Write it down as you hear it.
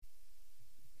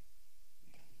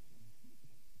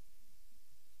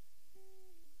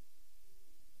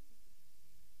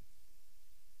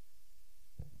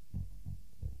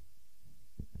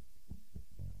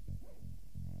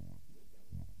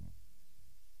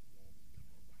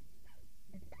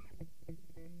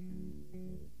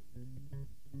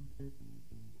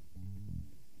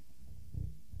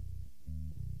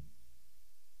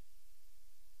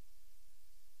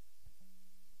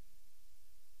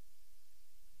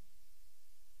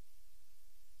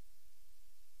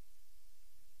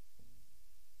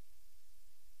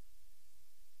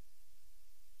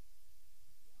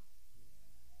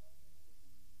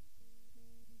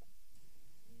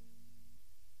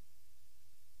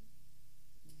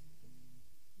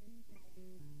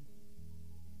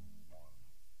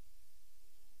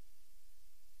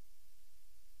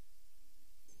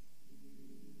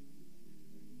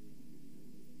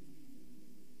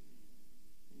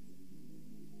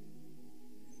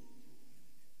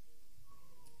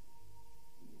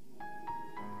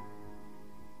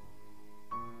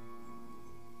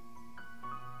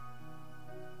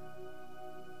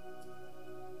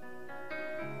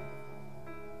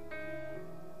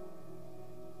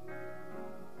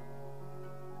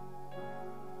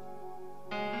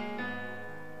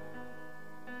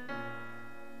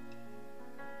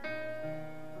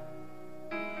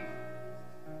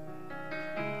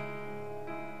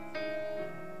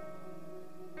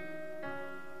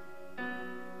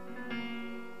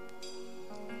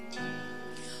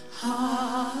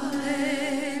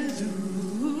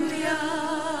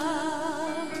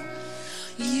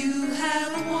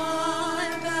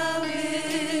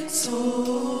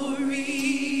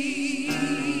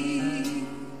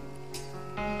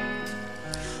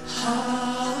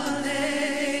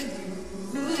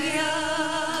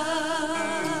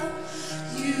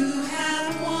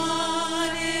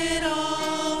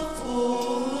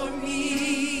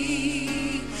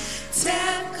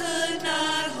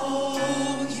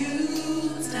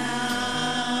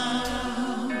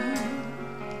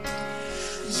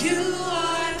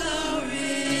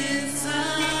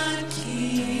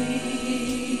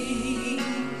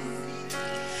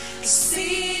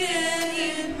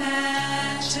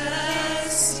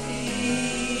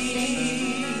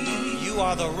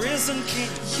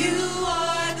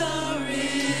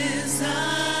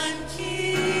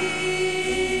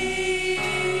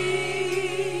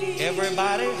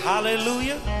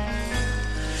Hallelujah.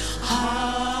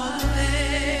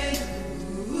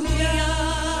 Hallelujah.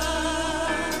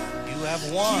 You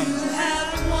have won. You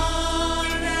have won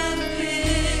the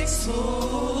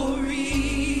victory.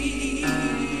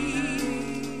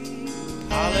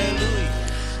 Hallelujah.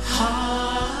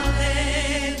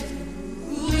 Hallelujah.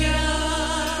 You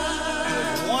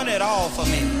have won it all for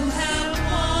me. You have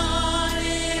won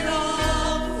it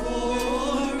all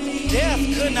for me. Death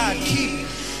could not keep you.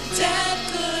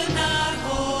 Death could not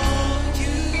hold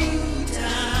you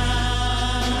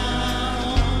down.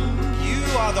 You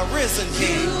are the risen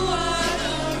King. You are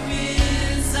the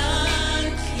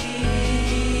risen King.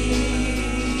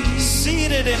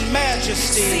 Seated in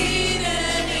majesty.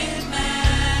 Seated in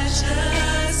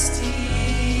majesty.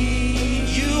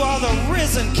 You are the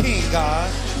risen King,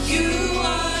 God. You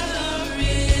are the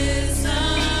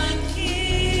risen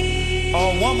King.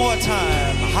 Oh, one more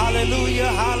time. Hallelujah,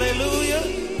 hallelujah.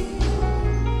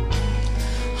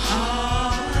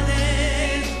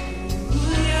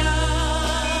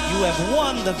 You have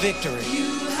won the victory.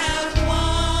 You have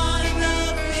won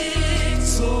the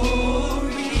victory.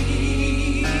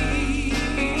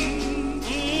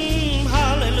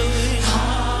 Hallelujah.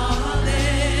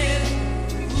 Hallelujah.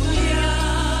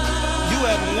 You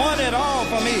have won it all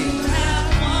for me. You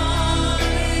have won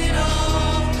it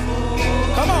all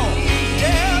for Come on. me.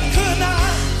 Death could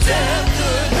not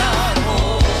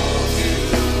hold you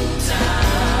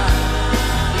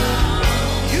down.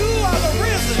 You are the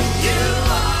risen. You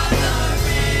are the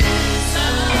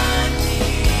risen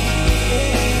King.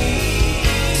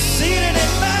 Seated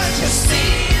in majesty.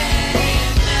 Seated in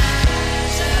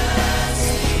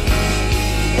majesty.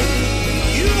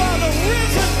 You are the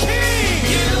risen King.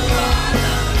 You are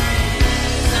the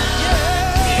risen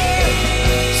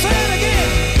King. Say it again.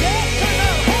 Death could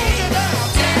not hold you down.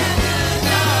 Death could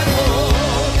not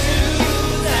hold you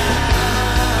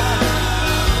down.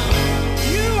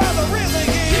 You are the risen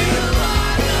King. You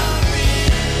are the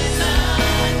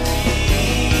risen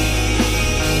King.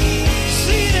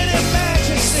 Seated in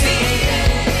majesty.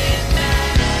 Seated in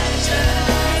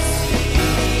majesty.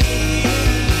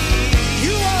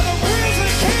 You are the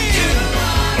risen King. You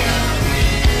are the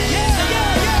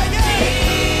risen King.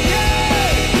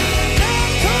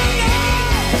 Death could not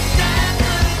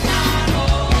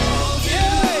hold you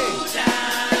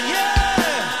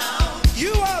Yeah.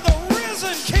 You are the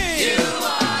risen King. You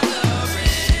are the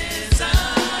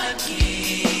risen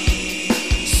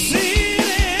King. Seated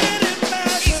in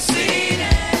majesty. Seated in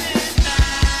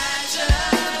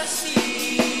majesty.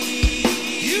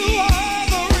 You are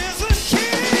the risen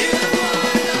King. You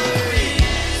are the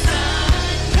risen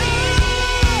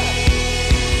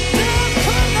Death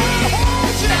could not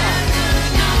hold you.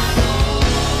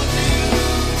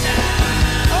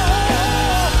 Oh,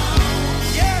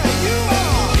 yeah, you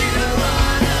are.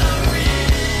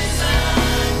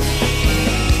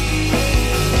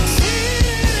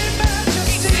 Seated in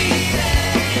majesty.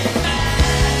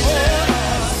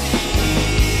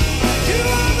 You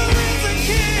are the risen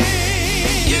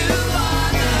King. You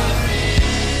are the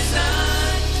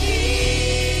risen King.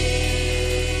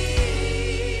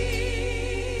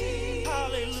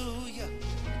 Hallelujah.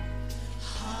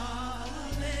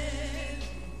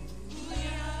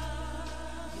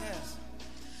 Yes.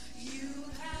 You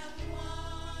have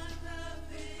won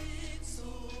the victory.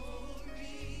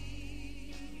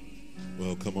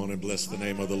 Well, come on and bless the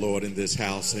name of the Lord in this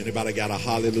house. Anybody got a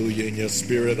hallelujah in your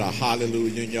spirit, a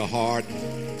hallelujah in your heart?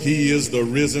 He is the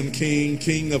risen King,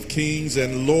 King of kings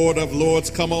and Lord of lords.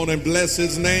 Come on and bless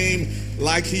his name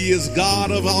like he is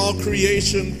God of all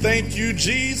creation. Thank you,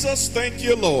 Jesus. Thank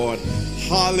you, Lord.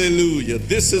 Hallelujah.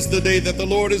 This is the day that the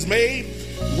Lord has made.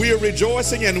 We are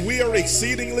rejoicing and we are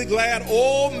exceedingly glad.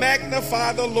 Oh,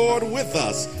 magnify the Lord with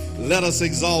us Let us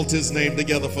exalt his name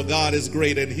together, for God is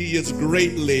great and he is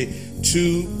greatly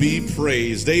to be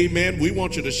praised. Amen. We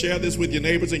want you to share this with your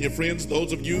neighbors and your friends.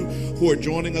 Those of you who are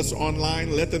joining us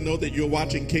online, let them know that you're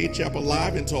watching Cade Chapel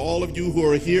Live. And to all of you who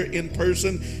are here in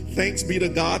person, thanks be to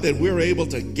God that we're able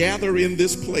to gather in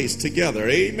this place together.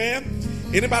 Amen.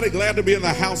 Anybody glad to be in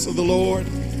the house of the Lord?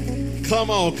 Come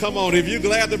on, come on. If you're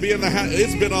glad to be in the house,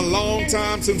 it's been a long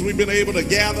time since we've been able to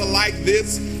gather like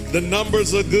this. The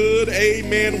numbers are good.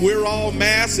 Amen. We're all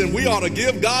mass, and we ought to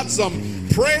give God some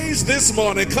praise this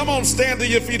morning. Come on, stand to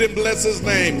your feet and bless his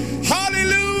name.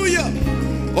 Hallelujah.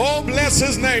 Oh, bless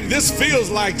his name. This feels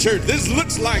like church. This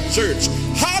looks like church.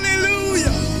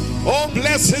 Hallelujah. Oh,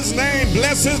 bless his name.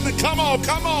 Bless his name. Come on,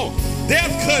 come on.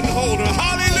 Death couldn't hold her.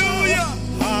 Hallelujah.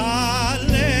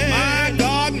 My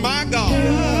God, my God.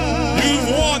 You've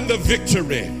won the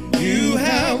victory. You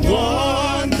have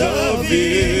won the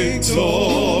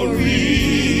victory.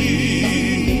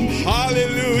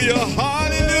 Hallelujah,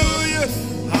 hallelujah,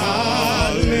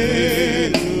 hallelujah.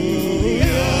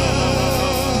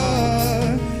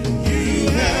 You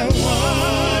have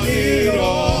won it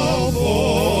all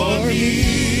for me.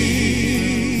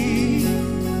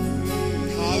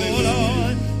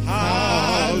 Hallelujah,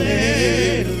 hallelujah.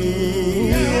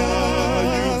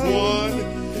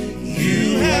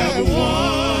 You have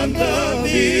won the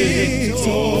victory.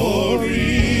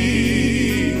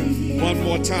 One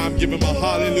more time, give him a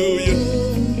hallelujah.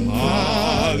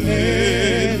 Hallelujah.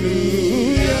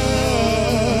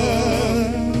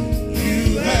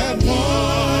 You have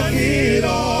won it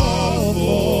all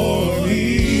for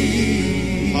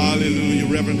me. Hallelujah.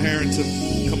 Reverend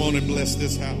Harrington, come on and bless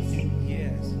this house.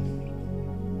 Yes.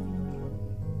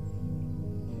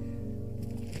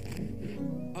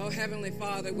 Oh, Heavenly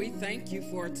Father, we thank you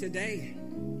for today.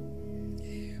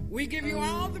 We give you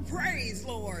all the praise,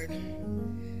 Lord,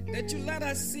 that you let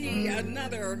us see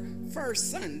another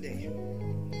first Sunday.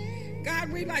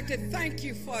 God, we'd like to thank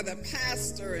you for the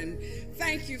pastor and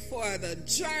thank you for the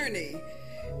journey.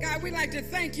 God, we'd like to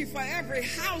thank you for every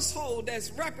household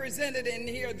that's represented in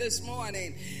here this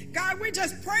morning. God, we're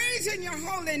just praising your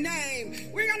holy name.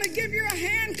 We're going to give you a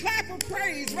hand clap of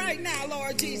praise right now,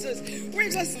 Lord Jesus. We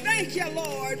just thank you,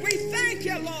 Lord. We thank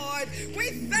you, Lord. We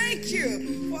thank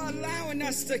you for allowing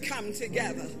us to come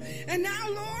together. And now,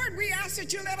 Lord, we ask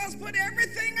that you let us put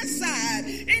everything aside,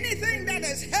 anything that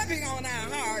is heavy on our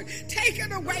heart, take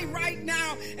it away right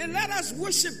now and let us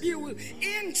worship you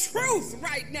in truth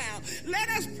right now. Let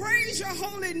us praise your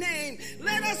holy name.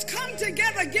 Let us come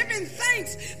together giving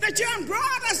thanks that you have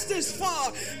brought us this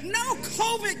far. No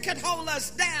COVID could hold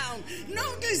us down.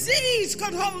 No disease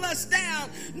could hold us down.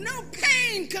 No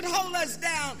pain could hold us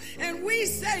down. And we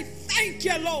say, thank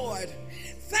you, Lord.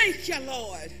 Thank you,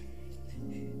 Lord.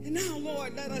 And now,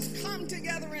 Lord, let us come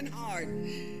together in heart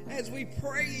as we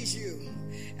praise you,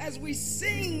 as we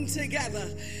sing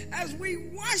together, as we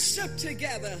worship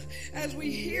together, as we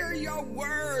hear your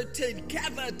word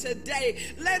together today.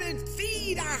 Let it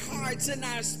feed our hearts and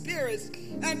our spirits.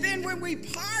 And then when we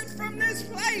part from this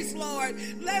place, Lord,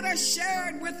 let us share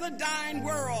it with the dying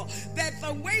world, that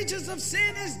the wages of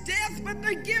sin is death, but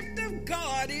the gift of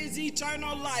God is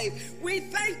eternal life. We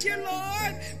thank you,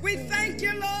 Lord. We thank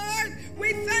you, Lord.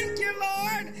 We thank you,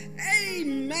 Lord.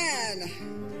 Amen.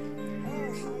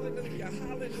 Oh, hallelujah,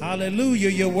 hallelujah. Hallelujah,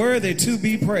 you're worthy to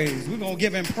be praised. We're going to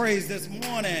give him praise this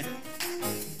morning.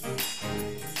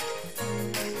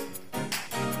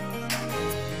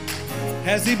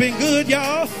 Has he been good,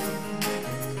 y'all?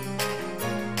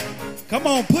 Come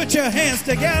on, put your hands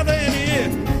together in here.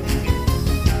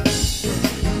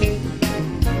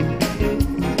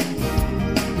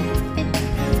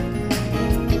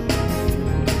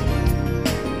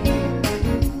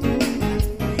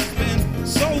 He's been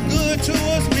so good to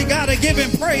us. We got to give him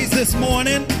praise this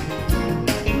morning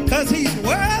because he's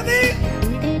worthy.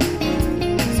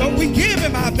 So we give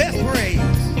him our best praise.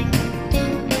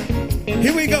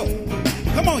 Here we go.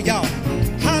 Come on, y'all.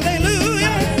 Hallelujah.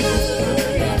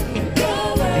 Hallelujah.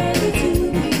 You're worthy to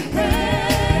be praised.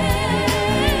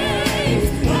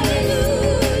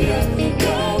 Hallelujah.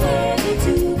 You're worthy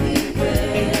to be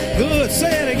praised. Good.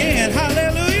 Say it again.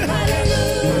 Hallelujah.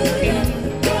 Hallelujah.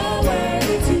 You're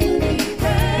worthy to be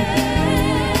praised.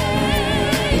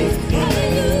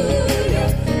 Hallelujah.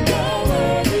 You're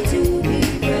worthy to be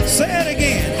praised. Say it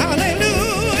again.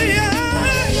 Hallelujah.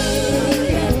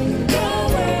 Hallelujah. You're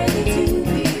worthy to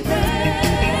be praised.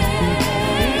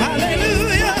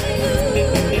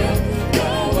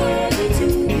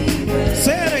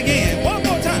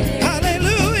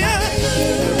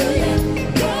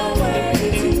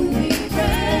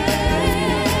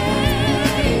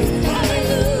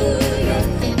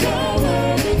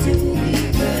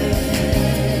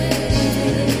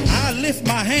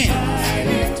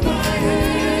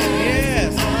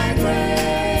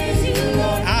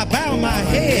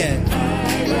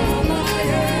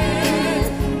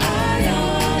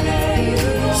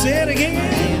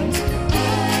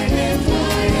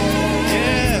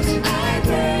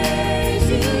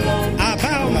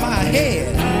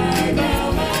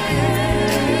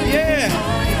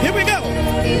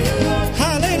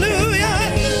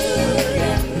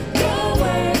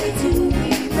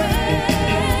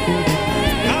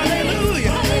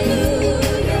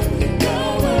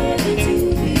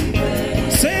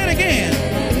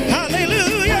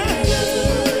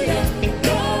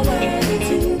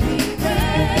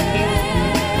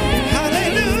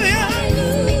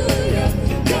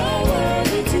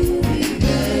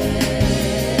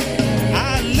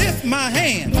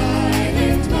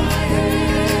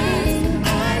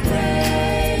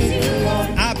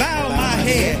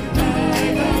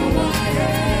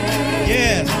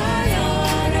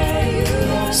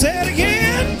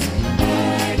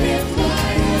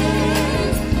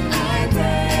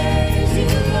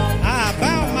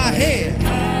 head.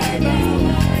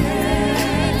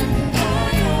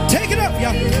 Take it up,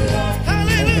 y'all.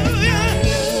 Hallelujah.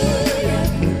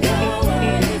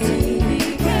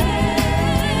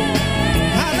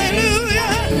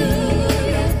 Hallelujah.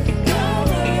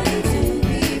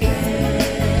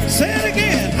 Say it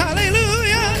again.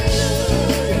 Hallelujah.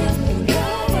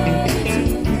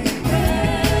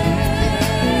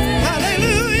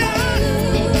 Hallelujah.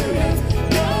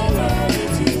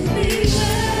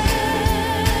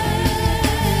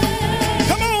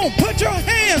 Come on, put your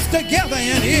hands together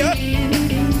in here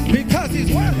because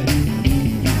he's worthy.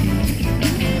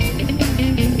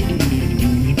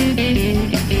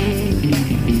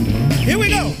 Here we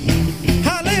go.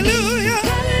 Hallelujah.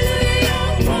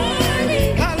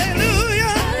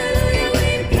 Hallelujah.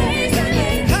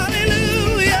 Hallelujah.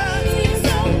 Hallelujah.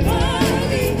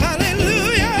 Hallelujah.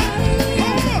 Hallelujah.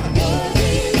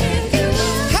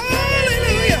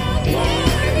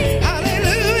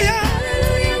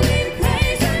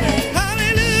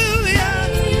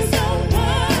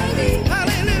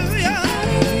 Hallelujah. Hallelujah.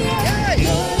 Yay.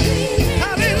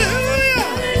 Hallelujah.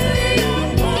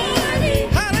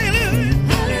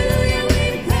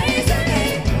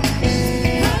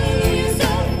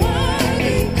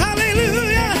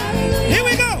 Hallelujah. Here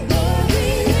we go.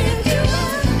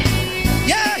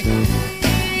 Yeah.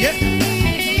 Yeah.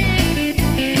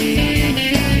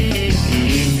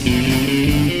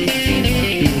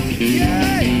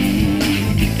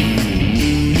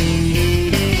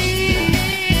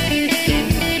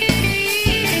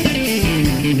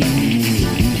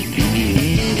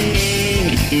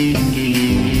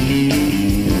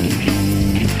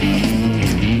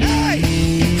 Hey.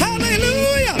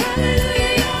 Hallelujah.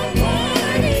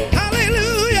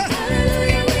 Hallelujah. Hallelujah.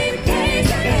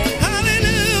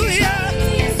 Hallelujah.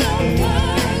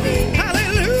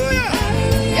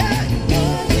 Yeah.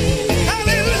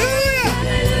 Hallelujah.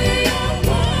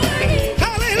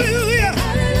 Hallelujah. Hallelujah.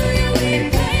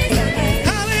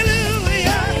 Hallelujah.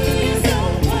 Yeah.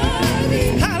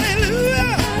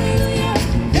 Hallelujah.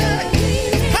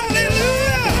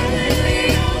 Hallelujah.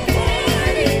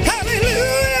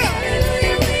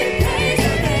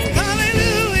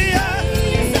 Hallelujah.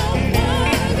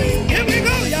 Here we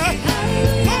go, y'all.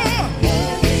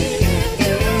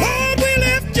 Lord, we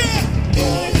lift you.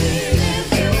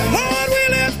 Lord, we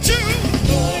lift you.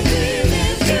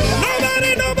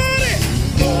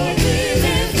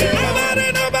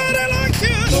 Nobody like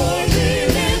you.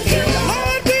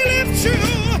 Lord, we lift you.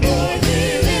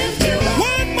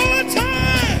 One more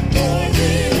time.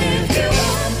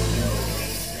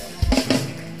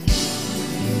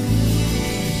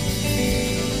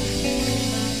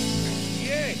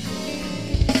 Yeah.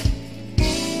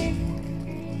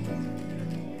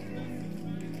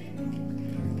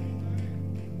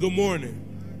 Good morning.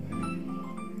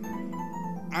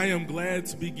 I am glad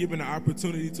to be given the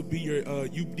opportunity to be your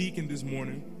youth deacon this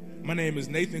morning. My name is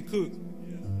Nathan Cook,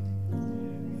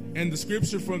 and the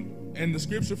scripture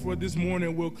for this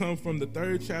morning will come from the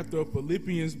 3rd chapter of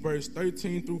Philippians, verse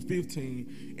 13 through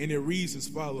 15, and it reads as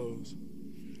follows: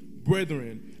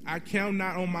 Brethren, I count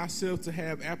not on myself to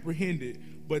have apprehended,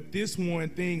 but this one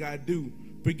thing I do,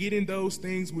 forgetting those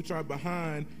things which are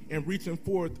behind and reaching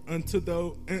forth unto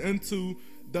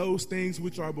those things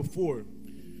which are before.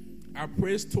 I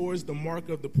press towards the mark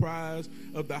of the prize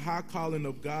of the high calling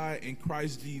of God in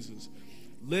Christ Jesus.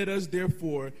 Let us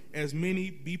therefore, as many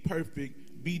be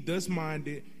perfect, be thus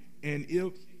minded, and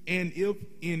if in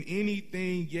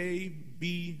anything ye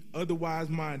be otherwise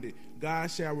minded, God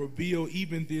shall reveal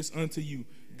even this unto you.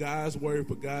 God's word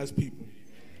for God's people.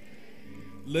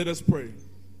 Let us pray.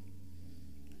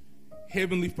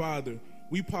 Heavenly Father,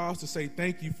 we pause to say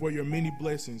thank you for your many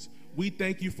blessings. We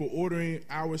thank you for ordering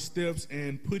our steps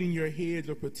and putting your hedge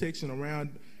of protection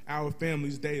around our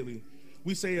families daily.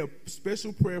 We say a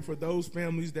special prayer for those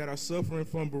families that are suffering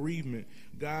from bereavement.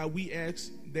 God, we ask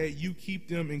that you keep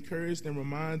them encouraged and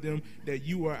remind them that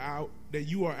you are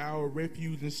our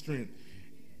refuge and strength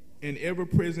and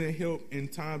ever-present help in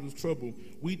times of trouble.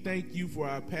 We thank you for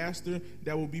our pastor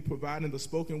that will be providing the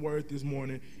spoken word this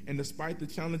morning. And despite the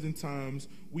challenging times,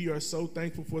 we are so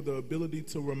thankful for the ability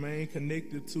to remain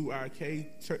connected to our Cade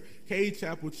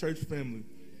Chapel Church family.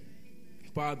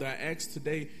 Father, I ask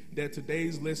today that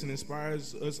today's lesson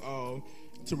inspires us all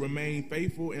to remain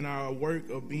faithful in our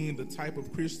work of being the type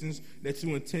of Christians that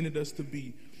you intended us to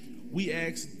be. We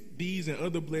ask these and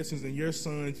other blessings in your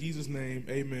Son, Jesus' name,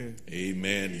 amen.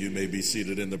 Amen. You may be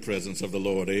seated in the presence of the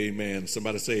Lord. Amen.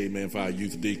 Somebody say amen for our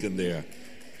youth deacon there.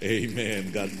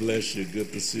 Amen. God bless you.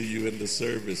 Good to see you in the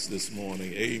service this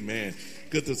morning. Amen.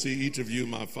 Good to see each of you,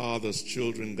 my Father's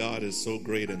children. God is so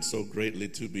great and so greatly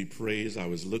to be praised. I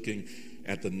was looking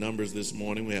at the numbers this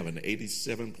morning. We have an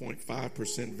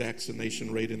 87.5%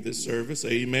 vaccination rate in this service.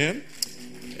 Amen.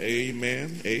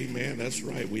 Amen. Amen. That's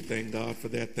right. We thank God for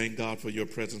that. Thank God for your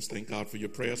presence. Thank God for your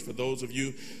prayers. For those of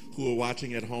you who are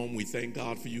watching at home, we thank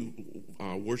God for you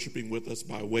worshiping with us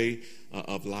by way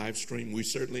of live stream. We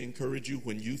certainly encourage you,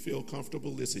 when you feel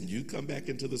comfortable, listen, you come back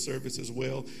into the service as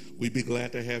well. We'd be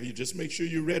glad to have you. Just make sure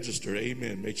you register.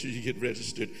 Amen. Make sure you get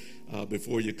registered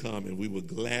before you come, and we will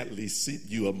gladly seat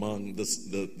you among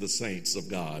the saints of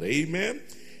God. Amen.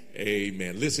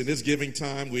 Amen. Listen, it's giving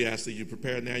time. We ask that you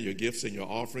prepare now your gifts and your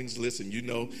offerings. Listen, you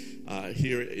know,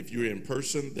 here, if you're in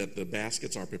person, that the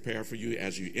baskets are prepared for you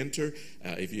as you enter.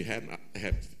 If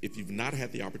you've not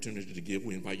had the opportunity to give,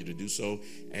 we invite you to do so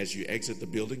as you exit the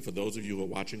building. For those of you who are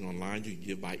watching online, you can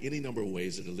give by any number of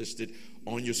ways that are listed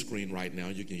on your screen right now.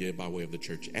 You can give by way of the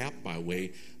church app, by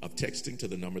way of texting to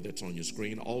the number that's on your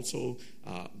screen. Also,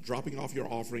 dropping off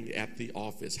your offering at the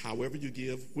office. However you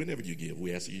give, whenever you give,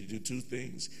 we ask you to do two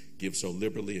things. Give so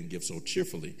liberally and give so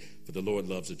cheerfully, for the Lord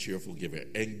loves a cheerful giver.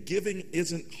 And giving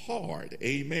isn't hard,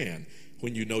 amen,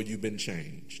 when you know you've been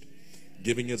changed.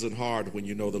 Giving isn't hard when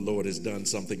you know the Lord has done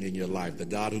something in your life. The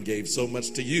God who gave so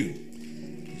much to you,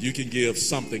 you can give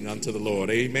something unto the Lord,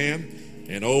 amen.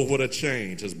 And oh, what a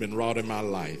change has been wrought in my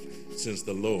life since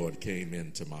the Lord came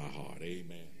into my heart,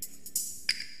 amen.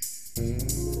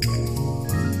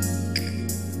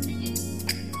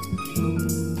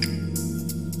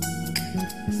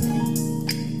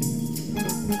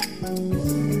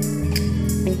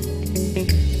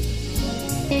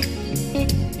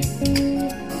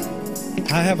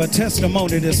 I have a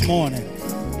testimony this morning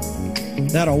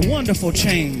that a wonderful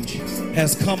change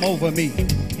has come over me.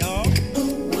 Y'all?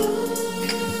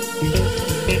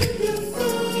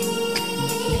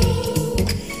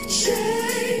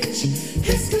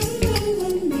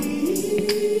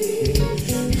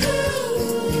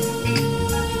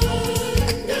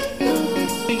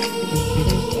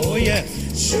 Oh, yes.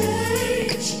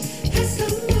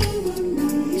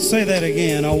 Say that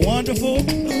again. A wonderful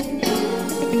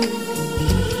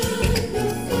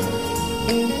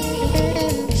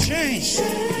change.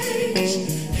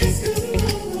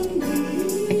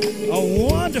 A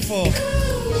wonderful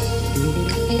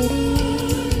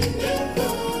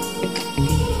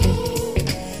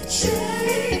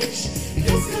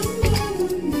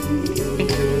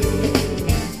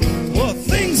well,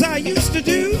 things I used to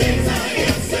do.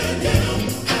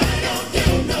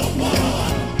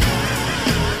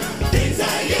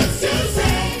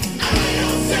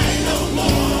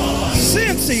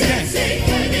 Since he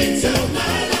came into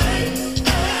my life,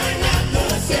 I'm not the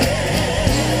same.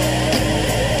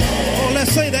 Oh,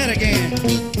 let's say that again.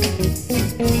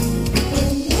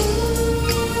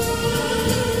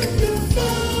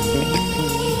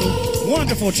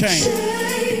 Wonderful change.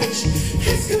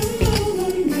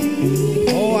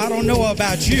 Oh, I don't know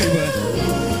about you, but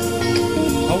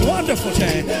a wonderful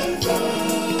change.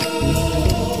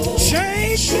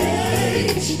 Change.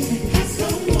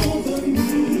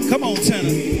 Come on,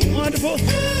 tenor. Wonderful.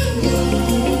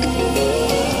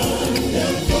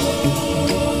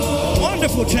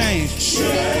 Wonderful change.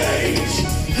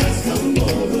 Has come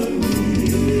over me.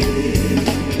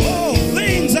 Oh,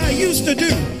 things I used to do.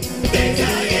 Things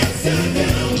I used to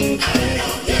do. I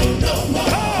don't do no more.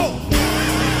 Oh.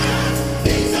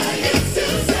 Things I used to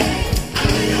say. I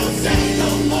don't say no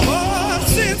more. Oh,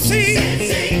 since he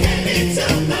came into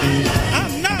my life,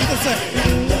 I'm not the same.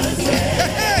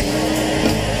 Hey.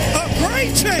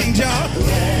 Great change, y'all.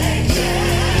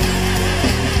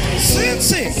 Since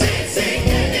he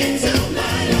came into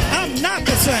my life, I'm not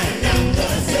the same.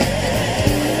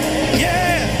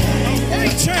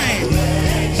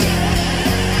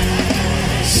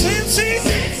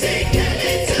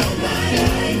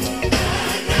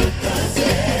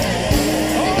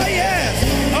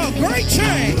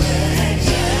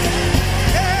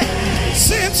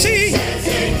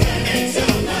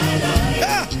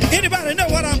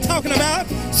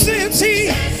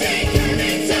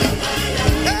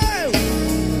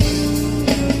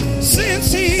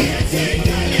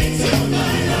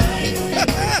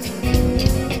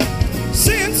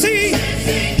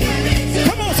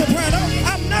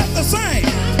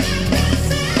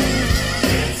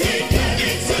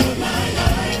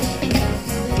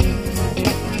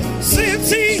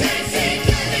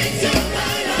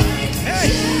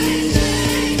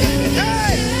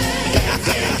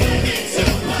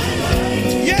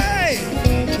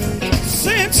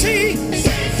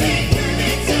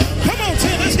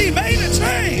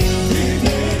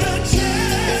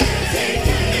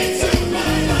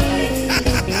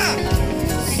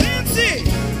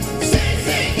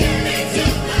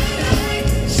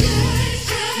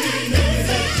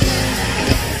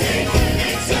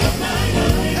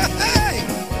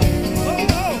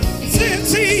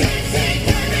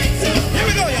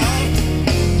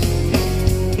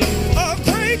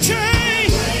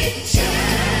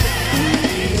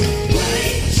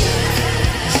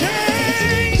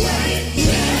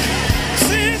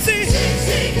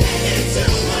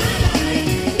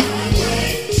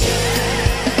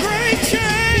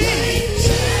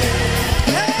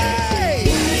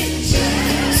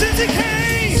 he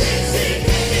came.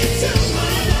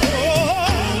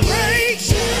 Oh, great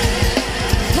change.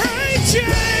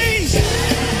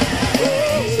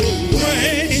 Ooh,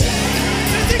 great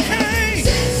since he came.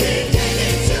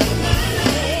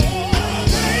 Oh,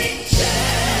 great.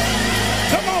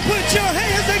 Come on, put your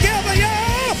hands together,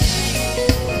 y'all.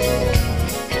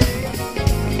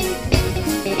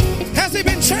 Has he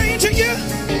been changing you?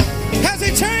 Has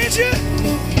he changed you?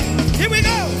 Here we go.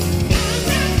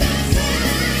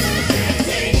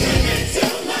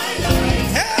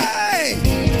 Hey,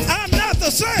 I'm not the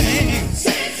same.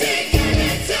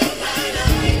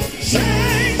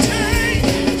 Change,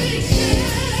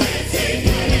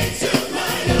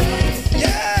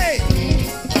 yeah.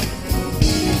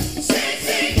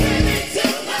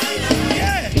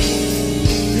 Yeah.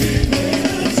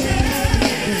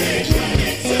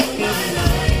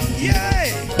 Yeah.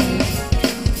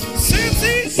 Since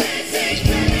he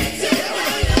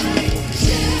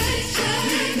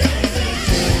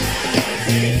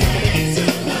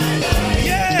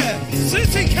yeah,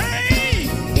 since he came.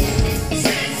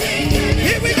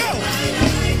 Here we go.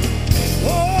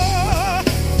 Oh,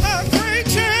 a great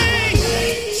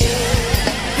change.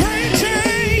 Great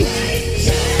change.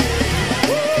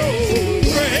 Ooh,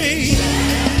 great.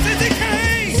 Since he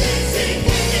came.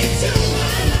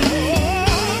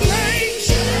 Oh, great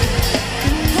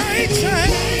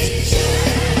change.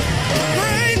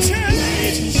 Great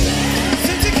change.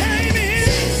 Since he came in.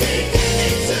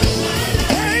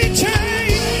 Great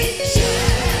change.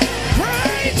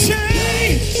 Great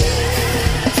change.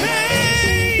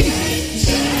 Change.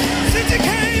 Since he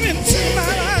came into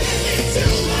my life.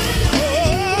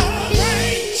 Oh,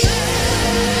 great change.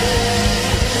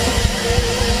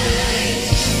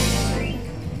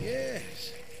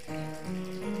 Yes.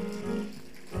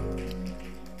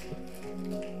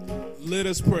 Let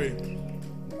us pray.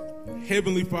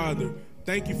 Heavenly Father,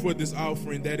 thank you for this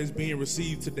offering that is being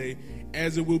received today,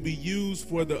 as it will be used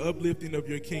for the uplifting of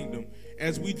your kingdom.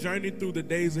 As we journey through the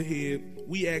days ahead,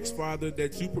 we ask, Father,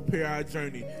 that you prepare our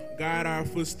journey, guide our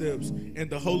footsteps, and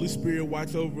the Holy Spirit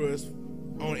watch over us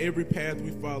on every path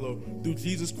we follow. Through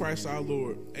Jesus Christ our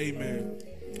Lord. Amen.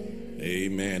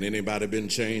 Amen. Anybody been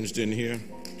changed in here?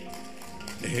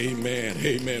 Amen.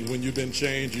 Amen. When you've been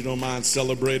changed, you don't mind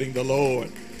celebrating the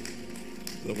Lord.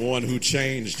 The one who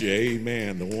changed you.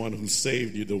 Amen. The one who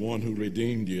saved you. The one who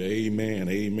redeemed you. Amen.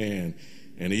 Amen.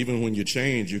 And even when you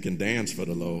change, you can dance for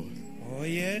the Lord. Oh,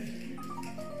 yeah.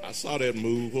 I saw that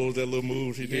move. What was that little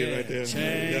move she did right there?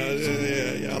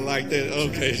 Change. Yeah, I like that.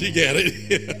 Okay, she got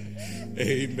it.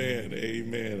 Amen.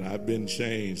 Amen. I've been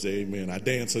changed. Amen. I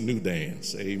dance a new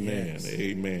dance. Amen. Yes.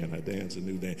 Amen. I dance a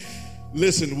new dance.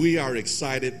 Listen, we are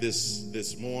excited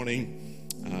this morning.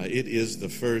 It is the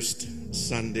first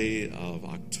Sunday of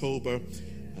October.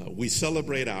 We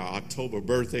celebrate our October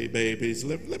birthday babies.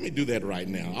 Let me do that right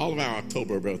now. All of our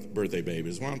October birthday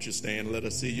babies. Why don't you stand and let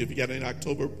us see you if you got any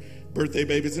October birthday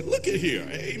babies. And look at here.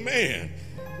 Amen.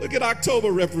 Look at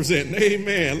October representing.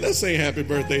 Amen. Let's say happy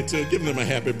birthday to. Give them a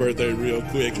happy birthday real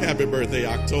quick. Happy birthday,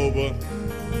 October.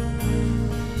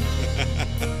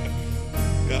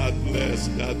 God bless.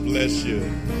 God bless you.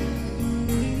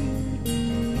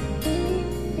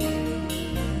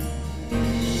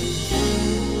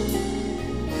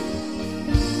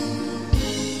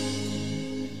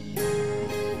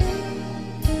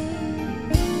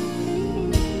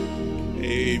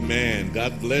 Amen.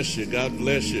 God bless you. God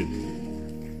bless you.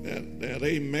 Now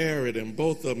they married and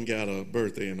both of them got a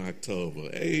birthday in October.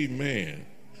 Amen.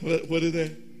 What is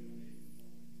that?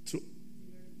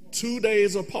 2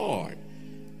 days apart.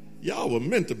 Y'all were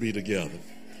meant to be together.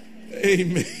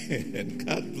 Amen.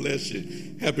 God bless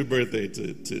you. Happy birthday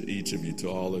to each of you, to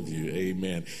all of you.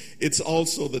 Amen. It's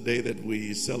also the day that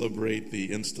we celebrate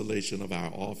the installation of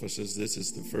our offices. This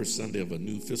is the first Sunday of a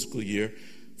new fiscal year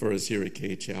for us here at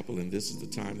Cade Chapel, and this is the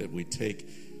time that we take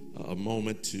a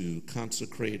moment to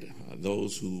consecrate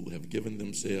those who have given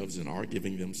themselves and are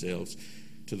giving themselves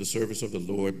to the service of the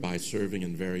Lord by serving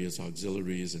in various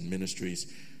auxiliaries and ministries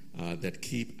that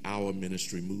keep our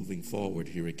ministry moving forward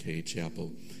here at Cade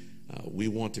Chapel. We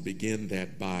want to begin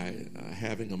that by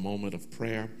having a moment of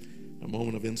prayer, a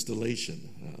moment of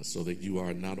installation, so that you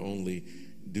are not only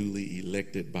duly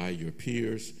elected by your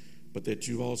peers, but that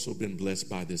you've also been blessed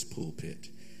by this pulpit,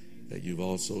 that you've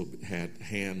also had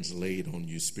hands laid on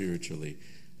you spiritually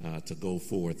to go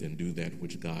forth and do that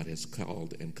which God has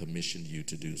called and commissioned you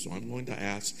to do. So I'm going to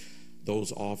ask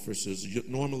those officers,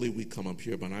 normally we come up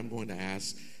here, but I'm going to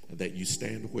ask that you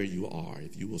stand where you are.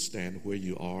 If you will stand where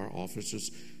you are,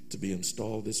 officers to be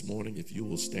installed this morning, if you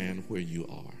will stand where you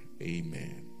are.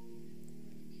 Amen.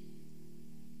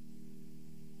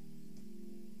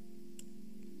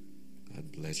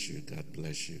 God bless you. God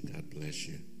bless you. God bless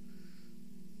you.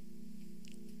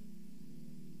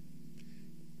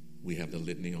 We have the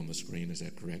litany on the screen. Is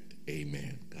that correct?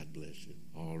 Amen. God bless you.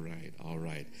 All right. All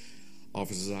right.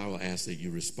 Officers, I will ask that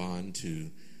you respond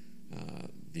to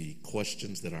the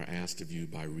questions that are asked of you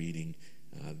by reading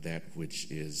that which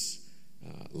is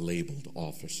labeled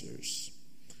officers.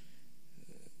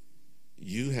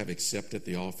 You have accepted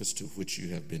the office to which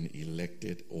you have been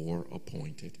elected or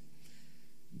appointed.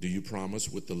 Do you promise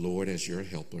with the Lord as your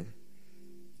helper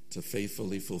to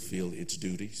faithfully fulfill its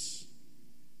duties?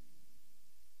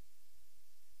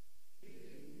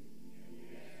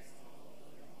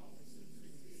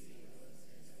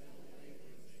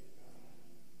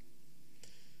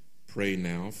 Pray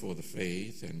now for the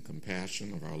faith and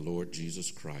compassion of our Lord Jesus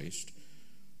Christ,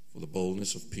 for the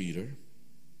boldness of Peter,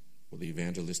 for the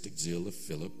evangelistic zeal of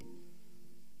Philip,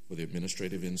 for the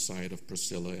administrative insight of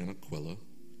Priscilla and Aquila,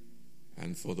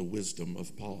 and for the wisdom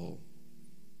of Paul.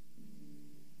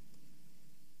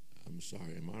 I'm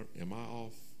sorry, am I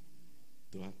off?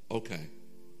 Okay.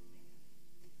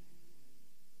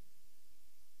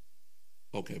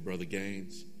 Okay, Brother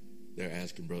Gaines. They're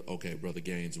asking, Brother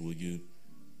Gaines, will you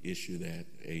issue that?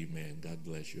 Amen. God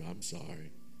bless you. I'm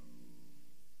sorry.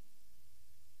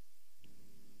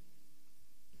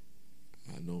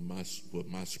 I know what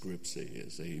my script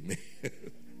says. Amen.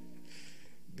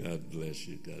 God bless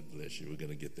you. God bless you. We're going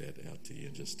to get that out to you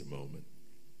in just a moment.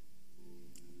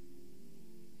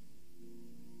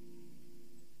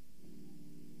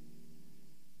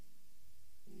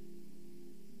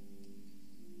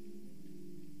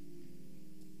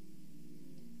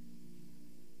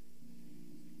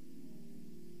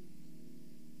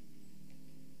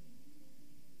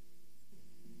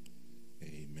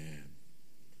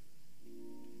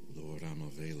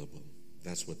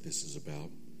 That's what this is about.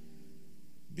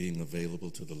 Being available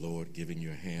to the Lord, giving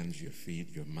your hands, your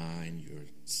feet, your mind, your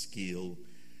skill,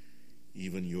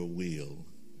 even your will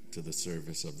to the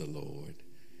service of the Lord.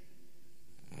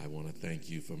 I want to thank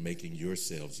you for making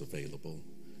yourselves available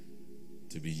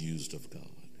to be used of God.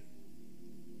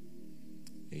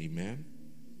 Amen.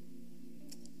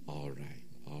 All right.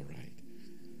 All right.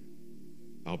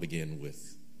 I'll begin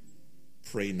with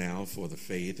pray now for the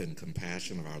faith and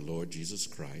compassion of our Lord Jesus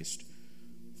Christ,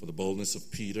 for the boldness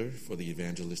of Peter, for the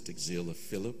evangelistic zeal of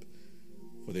Philip,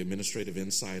 for the administrative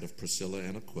insight of Priscilla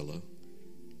and Aquila,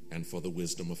 and for the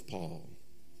wisdom of Paul.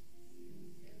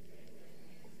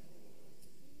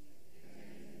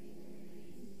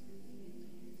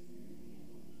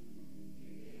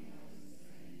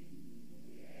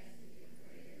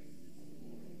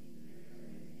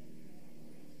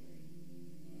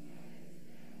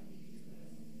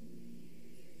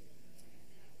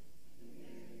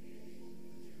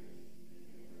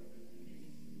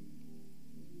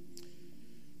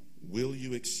 Will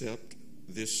you accept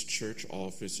this church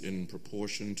office in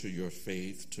proportion to your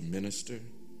faith to minister,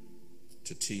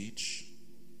 to teach,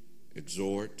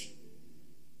 exhort,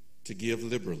 to give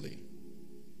liberally,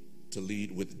 to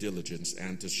lead with diligence,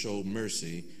 and to show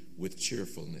mercy with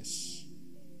cheerfulness?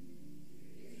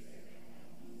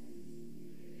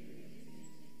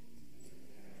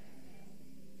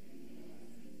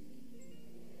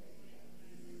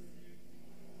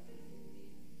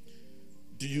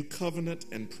 Do you covenant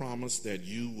and promise that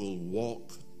you will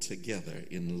walk together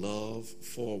in love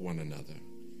for one another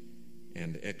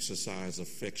and exercise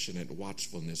affectionate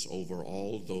watchfulness over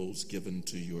all those given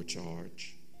to your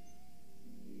charge?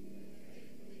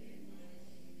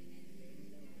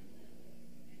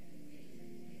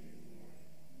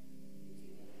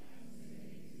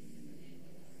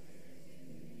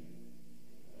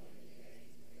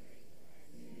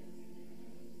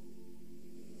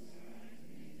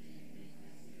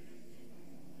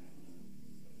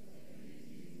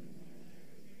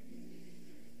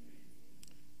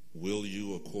 Will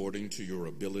you, according to your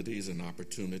abilities and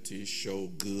opportunities, show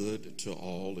good to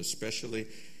all, especially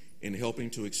in helping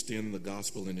to extend the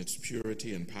gospel in its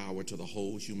purity and power to the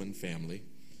whole human family?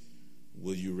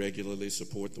 Will you regularly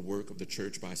support the work of the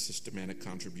church by systematic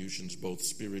contributions, both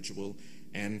spiritual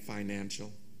and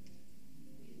financial?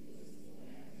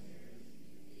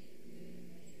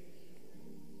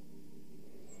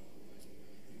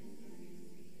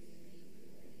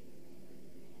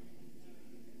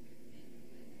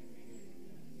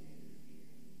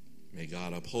 May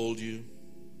God uphold you.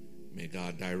 May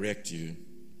God direct you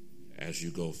as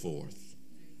you go forth.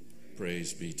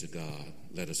 Praise be to God.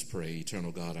 Let us pray.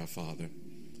 Eternal God, our Father,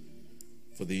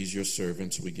 for these your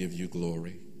servants, we give you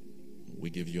glory. We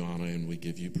give you honor and we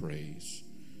give you praise.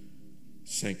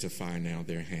 Sanctify now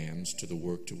their hands to the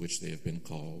work to which they have been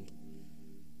called.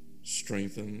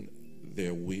 Strengthen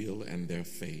their will and their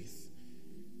faith.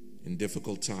 In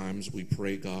difficult times, we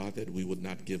pray, God, that we would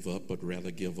not give up, but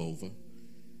rather give over.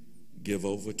 Give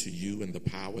over to you and the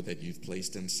power that you've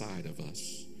placed inside of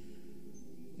us.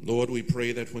 Lord, we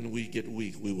pray that when we get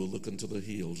weak, we will look into the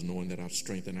hills, knowing that our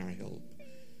strength and our help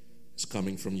is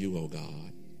coming from you, O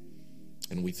God.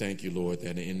 And we thank you, Lord,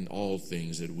 that in all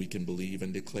things that we can believe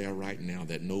and declare right now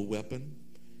that no weapon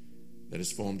that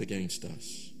is formed against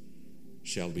us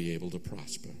shall be able to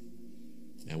prosper.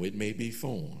 Now it may be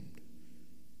formed,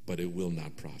 but it will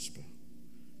not prosper.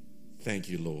 Thank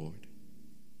you, Lord,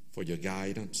 for your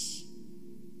guidance,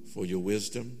 for your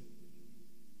wisdom,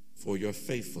 for your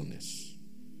faithfulness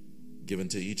given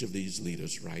to each of these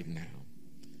leaders right now.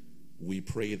 We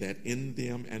pray that in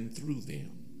them and through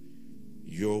them,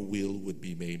 your will would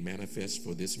be made manifest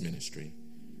for this ministry,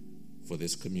 for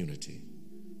this community,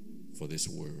 for this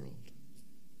world.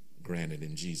 Granted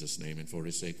in Jesus' name, and for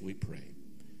his sake we pray.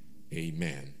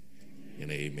 Amen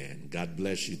and amen. God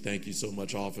bless you. Thank you so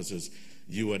much, officers.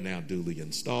 You are now duly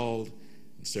installed,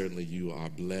 and certainly you are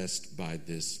blessed by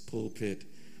this pulpit,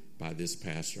 by this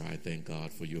pastor. I thank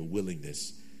God for your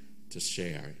willingness to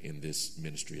share in this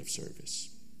ministry of service.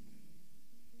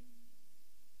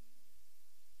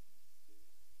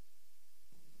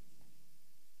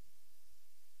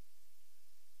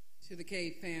 To the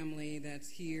Cade family that's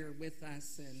here with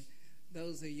us, and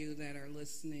those of you that are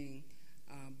listening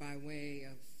by way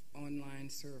of online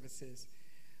services,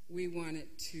 we wanted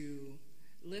to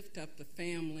lift up the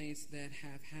families that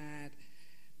have had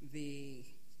the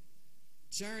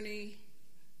journey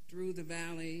through the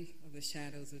valley of the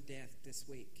shadows of death this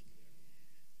week.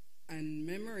 In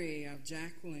memory of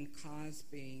Jacqueline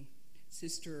Cosby,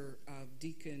 sister of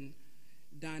Deacon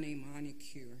Donnie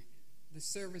Monicure, the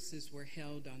services were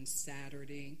held on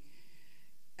Saturday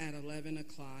at 11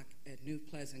 o'clock at New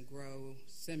Pleasant Grove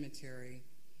Cemetery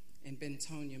in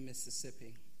Bentonia,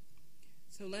 Mississippi.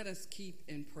 So let us keep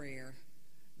in prayer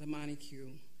the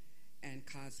Monicure and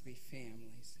Cosby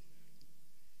families.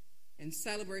 In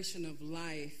celebration of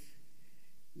life,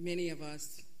 many of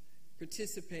us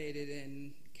participated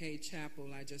in Cade Chapel.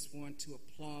 I just want to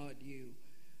applaud you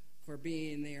for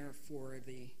being there for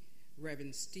the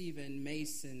Reverend Stephen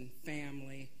Mason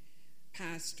family,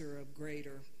 pastor of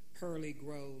Greater Pearly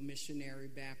Grove Missionary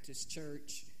Baptist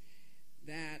Church.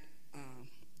 That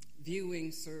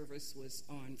viewing service was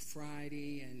on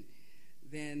Friday, and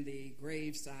then the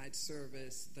graveside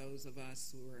service, those of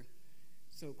us who were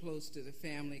so close to the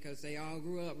family, because they all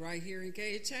grew up right here in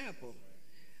Cade Chapel.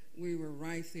 We were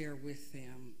right there with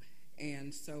them.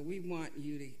 And so we want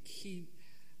you to keep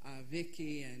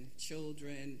Vicki and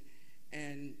children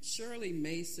and Shirley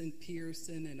Mason,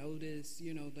 Pearson, and Otis.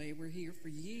 You know, they were here for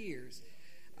years.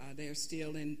 They're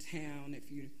still in town.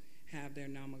 If you have their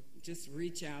number, just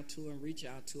reach out to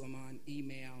them on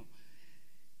email,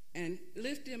 and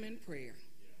lift them in prayer.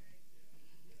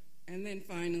 And then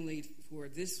finally, for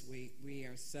this week, we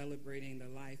are celebrating the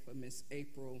life of Miss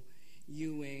April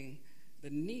Ewing, the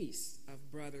niece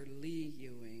of Brother Lee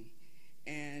Ewing.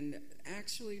 And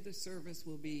actually, the service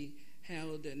will be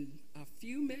held in a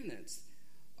few minutes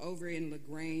over in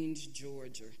LaGrange,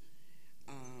 Georgia.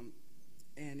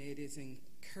 And it is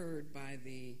incurred by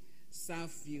the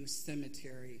Southview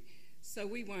Cemetery. So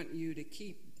we want you to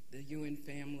keep the Ewing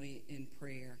family in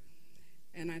prayer.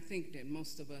 And I think that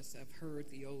most of us have heard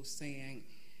the old saying,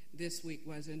 this week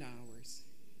wasn't ours,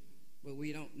 but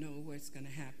we don't know what's going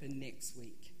to happen next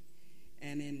week.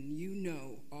 And then you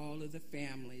know all of the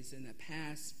families in the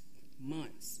past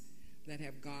months that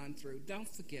have gone through. Don't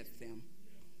forget them.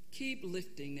 Keep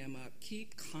lifting them up.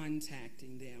 Keep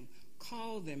contacting them.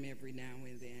 Call them every now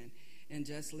and then, and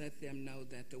just let them know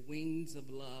that the wings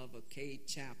of love of Cade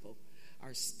Chapel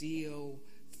are still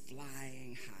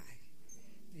flying high.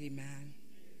 Amen.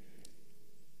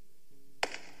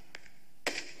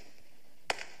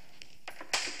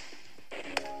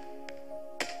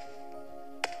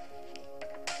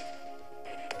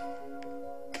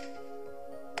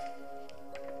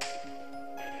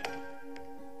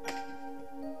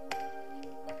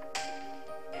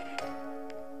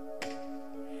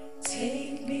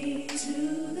 Take me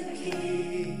to the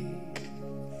King.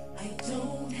 I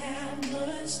don't have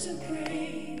much to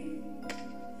bring.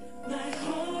 My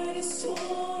heart is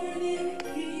torn in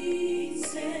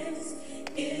pieces.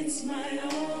 It's my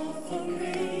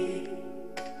offering.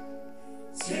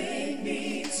 Take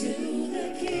me to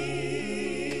the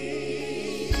King.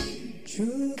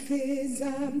 Truth is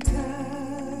I'm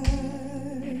tired.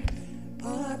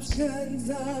 Options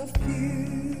are few.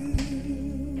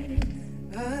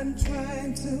 I'm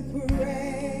trying to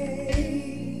pray,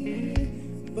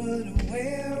 but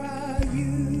where are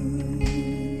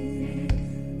you?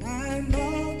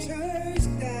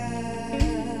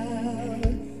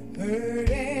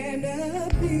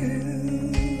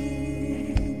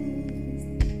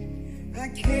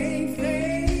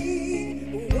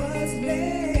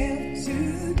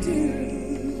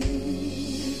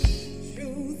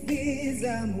 days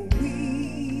I'm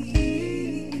weak,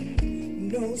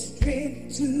 no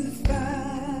strength to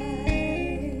fight,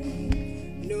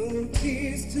 no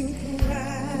tears to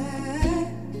cry,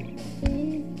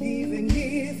 even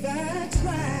if I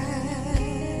try,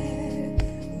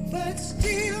 but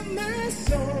still my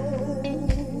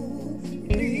soul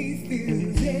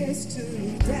refuses to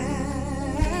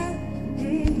die.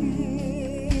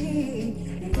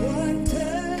 One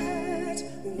touch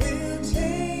will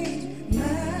change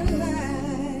my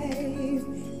life.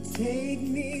 Take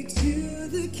me to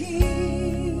the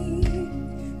King.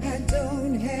 I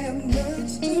don't have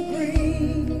much to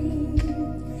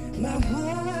bring. My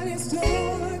heart is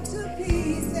torn to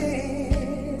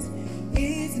pieces.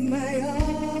 It's my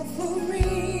offering.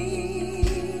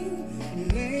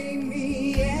 Lay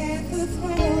me at the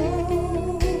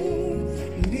throne.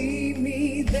 Leave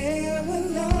me there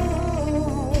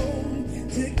alone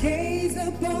to gaze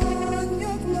upon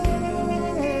your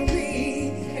glory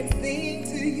and sing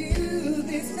to you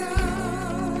this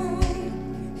song.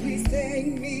 Please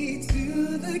take me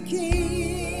to the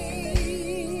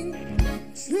King.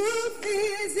 Truth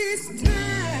is, it's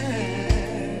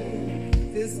time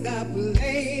to stop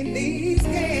playing these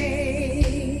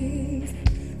games.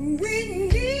 We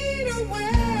need a word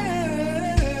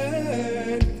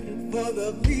for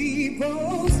the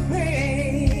people's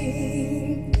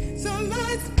pain. So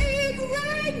Lord, speak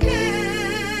right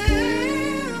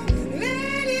now.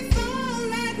 Let it fall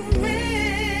like rain.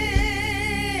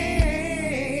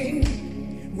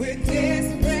 We're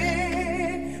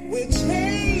desperate. We're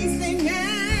chasing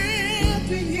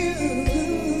after you.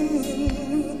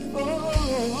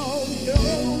 Oh, no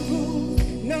rules,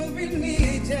 no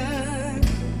religion.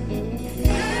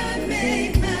 I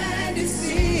made my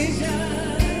decision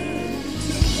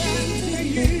to run to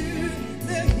you,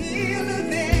 the healer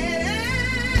that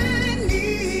I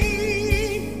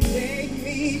need. Take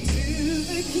me to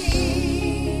the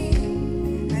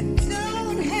King. I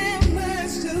don't have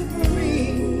much to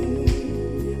bring.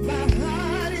 My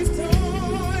heart is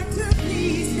torn to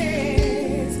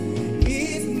pieces.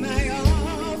 It's my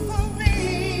offering.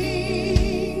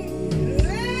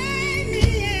 Lay me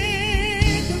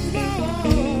at the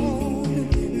throne.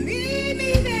 Leave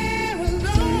me there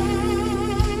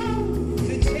alone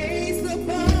to chase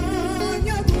upon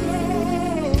your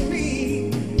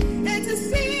glory and to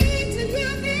sing to you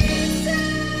this song.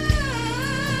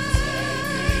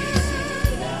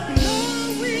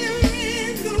 Lord, we're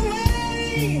in the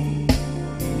way.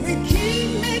 We keep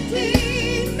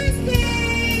making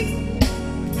mistakes.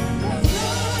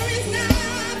 War is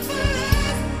not for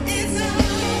us, it's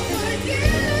all for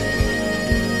you.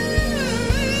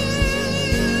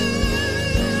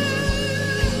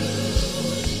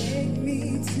 Take me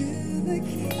to the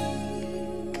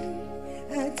King.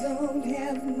 I don't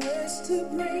have much to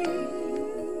bring.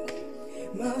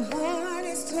 My heart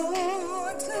is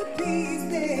torn to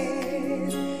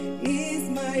pieces. Is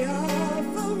my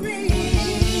offering.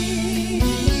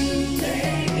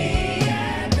 Take me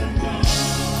at the throne.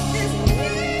 Just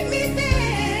leave me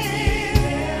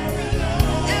there.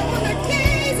 I wanna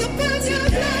gaze upon your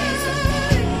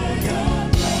glory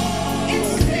and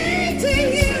sing to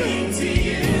you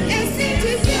and sing to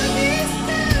you this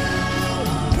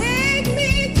song. Take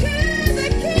me to the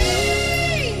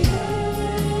King.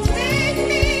 Take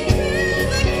me to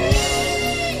the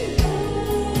King.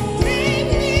 Take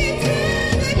me to the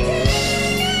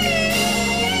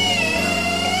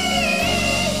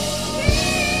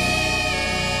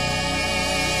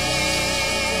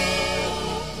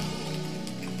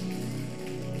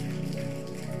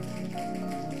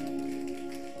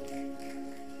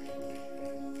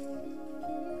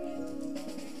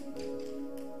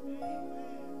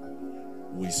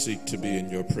We seek to be in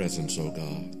your presence, O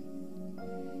God.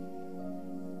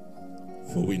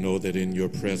 For we know that in your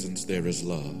presence there is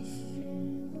love.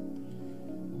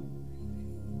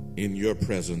 In your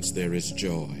presence there is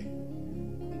joy.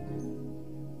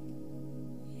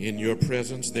 In your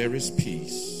presence there is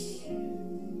peace.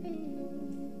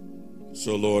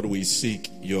 So, Lord, we seek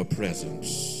your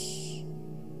presence.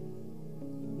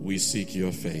 We seek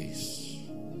your face.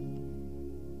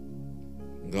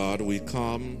 God, we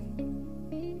come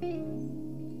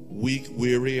weak,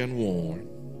 weary, and worn,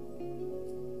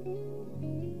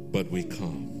 but we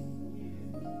come.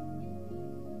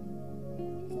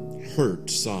 Hurt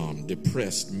some,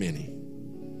 depressed many.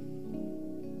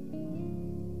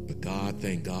 But God,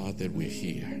 thank God that we're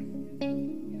here.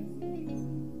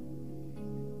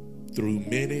 Through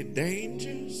many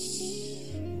dangers,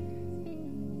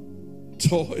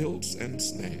 toils, and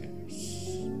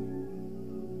snares,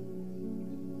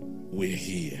 we're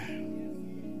here.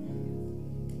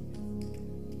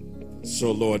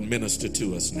 So, Lord, minister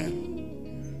to us now,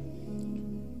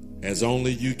 as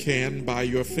only you can by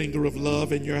your finger of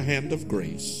love and your hand of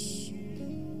grace.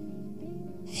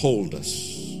 Hold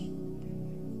us,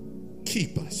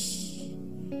 keep us,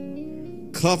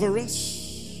 cover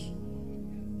us,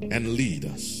 and lead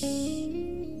us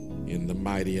in the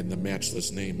mighty and the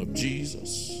matchless name of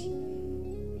Jesus,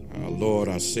 our Lord,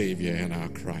 our Savior, and our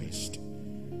Christ,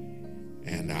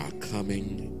 and our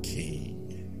coming King.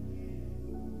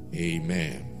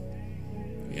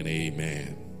 Amen and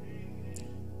amen.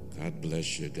 God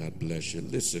bless you. God bless you.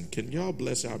 Listen, can y'all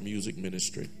bless our music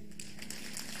ministry?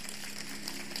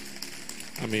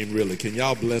 I mean, really, can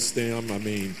y'all bless them? I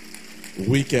mean,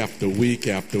 week after week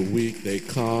after week, they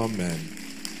come and,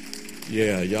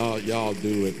 yeah, y'all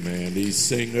do it, man. These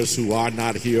singers who are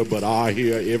not here but are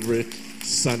here every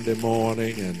Sunday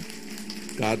morning, and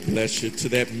God bless you. To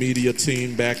that media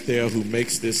team back there who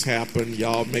makes this happen,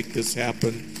 y'all make this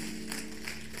happen.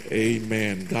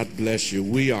 Amen. God bless you.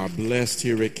 We are blessed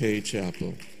here at Cade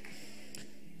Chapel.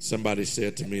 Somebody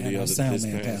said to me the other day, Our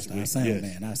sound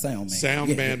man.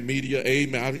 Sound man, media,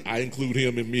 amen. I include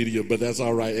him in media, but that's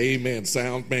all right. Amen.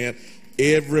 Sound man,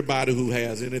 everybody who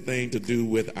has anything to do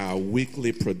with our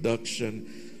weekly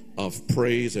production of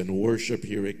praise and worship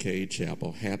here at Cade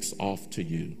Chapel, hats off to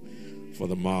you for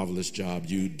the marvelous job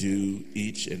you do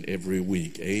each and every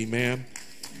week. Amen.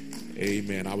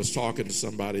 Amen. I was talking to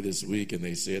somebody this week, and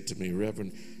they said to me,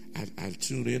 Reverend, I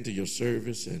tuned into your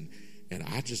service, and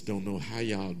I just don't know how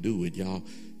y'all do it. Y'all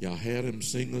had them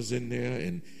singers in there,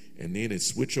 and then it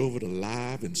switch over to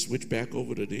live and switch back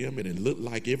over to them, and it looked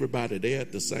like everybody there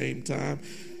at the same time.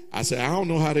 I said, I don't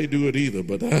know how they do it either,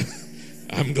 but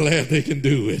I'm glad they can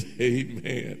do it.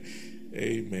 Amen.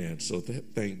 Amen. So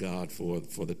thank God for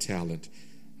the talent,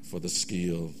 for the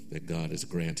skill that God has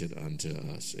granted unto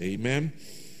us. Amen.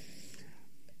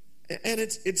 And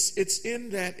it's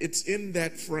in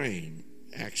that frame,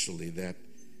 actually, that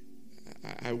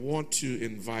I want to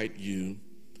invite you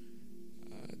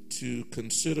to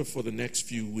consider for the next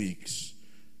few weeks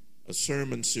a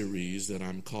sermon series that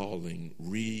I'm calling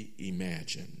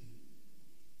Reimagine.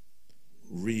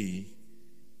 Reimagine.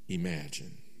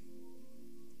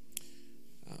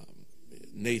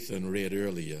 Nathan read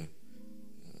earlier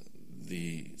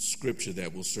the scripture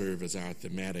that will serve as our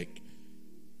thematic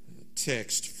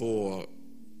text for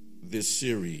this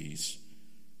series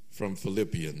from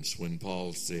Philippians, when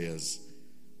Paul says,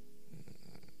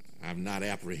 I'm not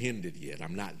apprehended yet,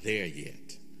 I'm not there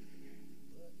yet,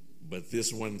 but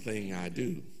this one thing I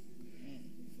do,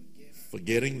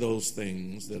 forgetting those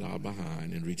things that are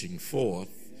behind and reaching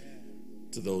forth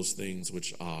to those things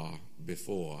which are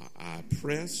before, I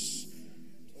press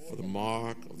for the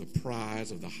mark of the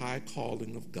prize of the high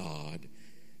calling of God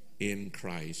in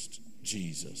Christ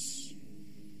Jesus.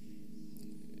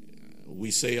 We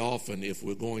say often, if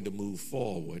we're going to move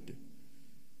forward,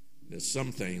 there's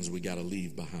some things we got to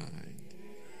leave behind.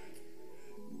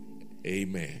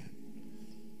 Amen.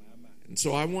 And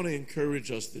so I want to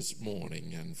encourage us this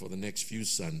morning and for the next few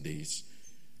Sundays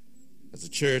as a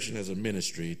church and as a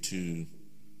ministry to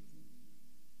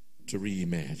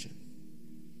reimagine.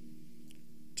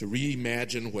 To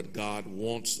reimagine what God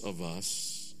wants of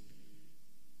us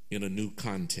in a new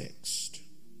context.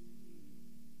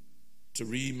 To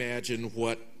reimagine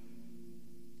what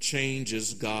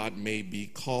changes God may be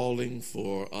calling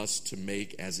for us to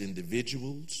make as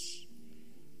individuals,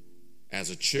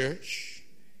 as a church,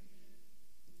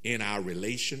 in our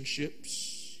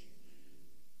relationships,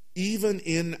 even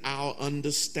in our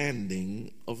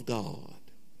understanding of God.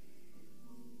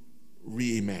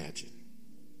 Reimagine.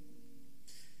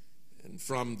 And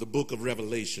from the book of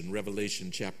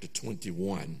Revelation chapter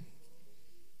 21,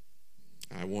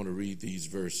 I want to read these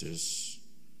verses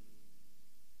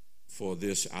for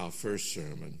this, our first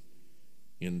sermon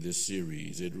in this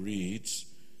series. It reads,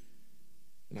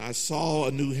 And I saw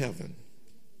a new heaven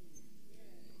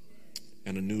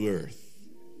and a new earth.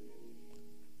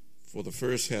 For the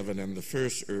first heaven and the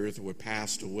first earth were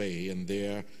passed away, and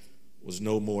there was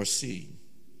no more sea.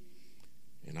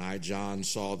 And I, John,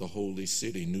 saw the holy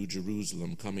city, New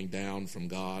Jerusalem, coming down from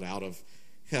God out of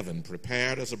heaven,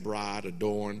 prepared as a bride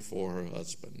adorned for her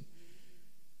husband.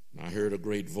 And I heard a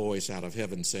great voice out of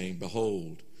heaven saying,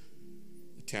 Behold,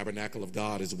 the tabernacle of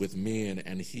God is with men,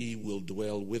 and he will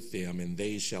dwell with them, and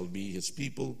they shall be his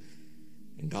people,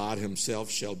 and God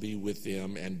himself shall be with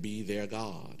them and be their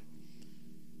God.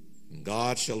 And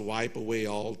God shall wipe away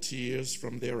all tears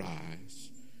from their eyes.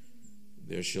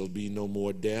 There shall be no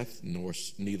more death,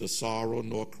 neither sorrow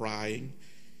nor crying,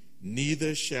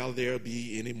 neither shall there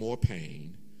be any more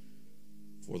pain,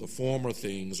 for the former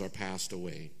things are passed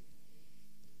away.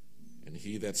 And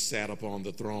he that sat upon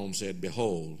the throne said,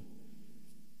 Behold,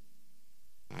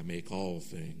 I make all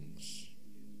things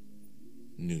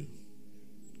new.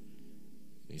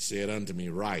 He said unto me,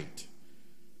 Write,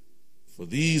 for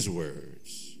these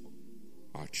words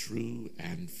are true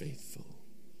and faithful.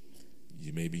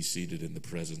 You may be seated in the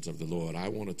presence of the Lord. I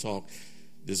want to talk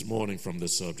this morning from the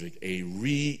subject, a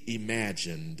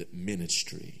reimagined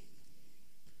ministry.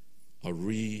 A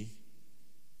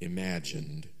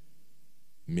reimagined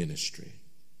ministry.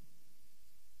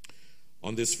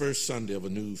 On this first Sunday of a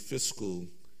new fiscal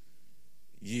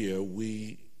year,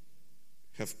 we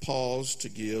have paused to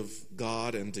give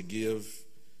God and to give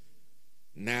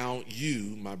now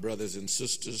you, my brothers and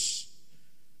sisters,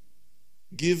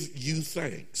 give you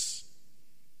thanks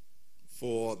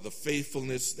for the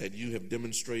faithfulness that you have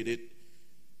demonstrated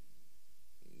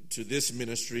to this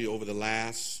ministry over the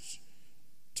last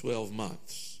 12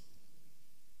 months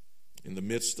in the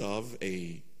midst of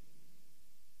a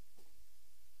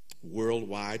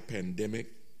worldwide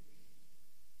pandemic.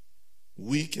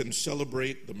 We can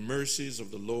celebrate the mercies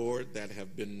of the Lord that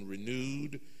have been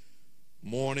renewed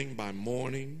morning by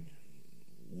morning,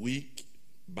 week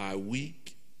by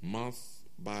week, month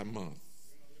by month,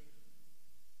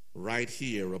 right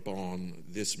here upon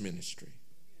this ministry.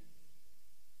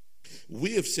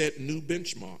 We have set new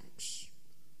benchmarks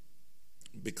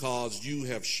because you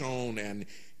have shown an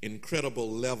incredible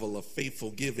level of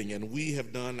faithful giving, and we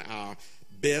have done our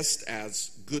best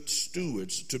as good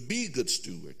stewards to be good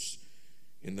stewards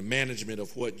in the management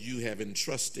of what you have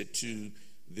entrusted to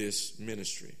this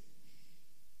ministry.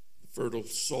 The fertile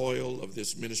soil of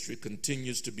this ministry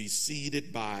continues to be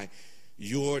seeded by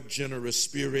your generous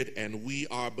spirit, and we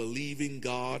are believing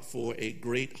God for a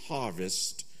great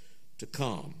harvest to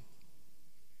come.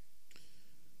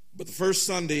 But the first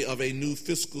Sunday of a new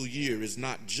fiscal year is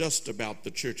not just about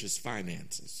the church's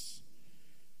finances.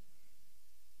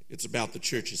 It's about the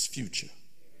church's future.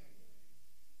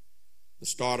 The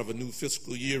start of a new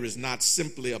fiscal year is not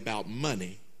simply about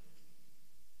money.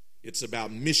 It's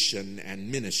about mission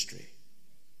and ministry.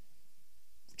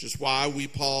 Which is why we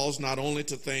pause not only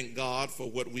to thank God for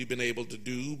what we've been able to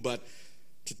do, but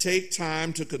to take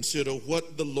time to consider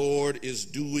what the Lord is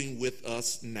doing with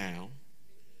us now,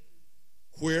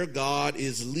 where God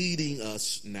is leading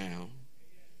us now,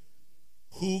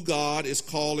 who God is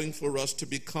calling for us to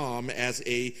become as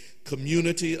a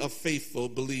community of faithful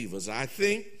believers. I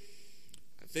think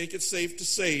it's safe to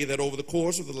say that over the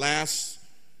course of the last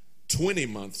 20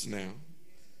 months now,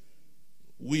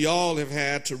 we all have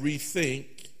had to rethink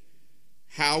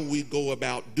how we go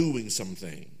about doing some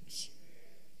things,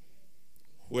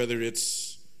 whether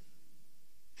it's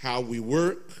how we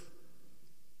work,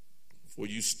 for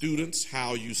you students,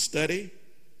 how you study,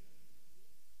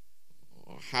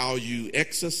 or how you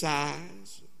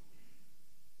exercise.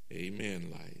 Amen,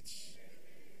 lights.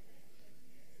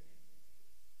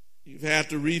 You've had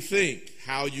to rethink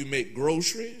how you make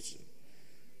groceries,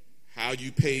 how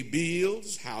you pay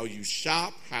bills, how you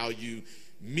shop, how you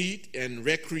meet and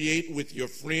recreate with your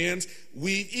friends.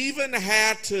 We even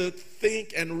had to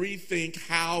think and rethink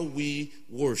how we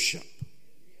worship,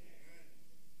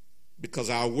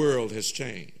 because our world has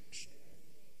changed.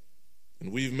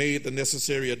 And we've made the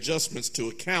necessary adjustments to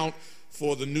account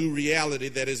for the new reality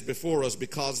that is before us,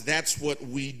 because that's what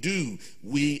we do.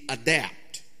 We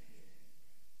adapt.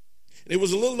 It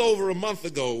was a little over a month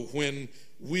ago when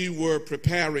we were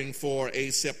preparing for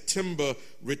a September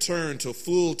return to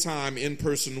full-time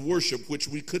in-person worship, which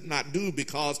we could not do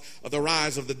because of the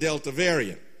rise of the Delta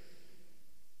variant.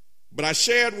 But I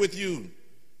shared with you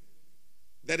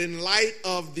that in light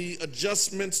of the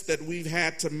adjustments that we've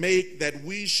had to make, that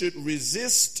we should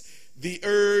resist the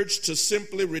urge to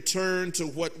simply return to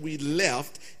what we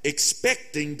left,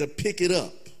 expecting to pick it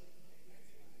up.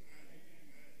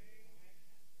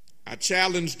 I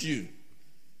challenged you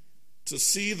to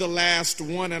see the last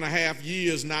 1.5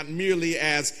 years not merely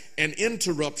as an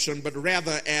interruption, but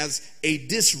rather as a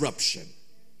disruption.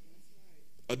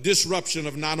 A disruption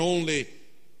of not only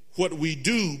what we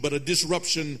do, but a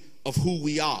disruption of who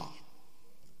we are.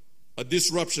 A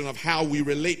disruption of how we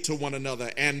relate to one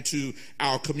another and to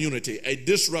our community. A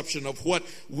disruption of what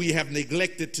we have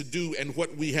neglected to do and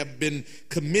what we have been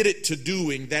committed to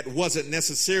doing that wasn't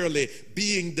necessarily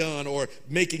being done or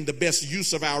making the best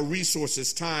use of our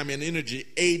resources, time, and energy.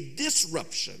 A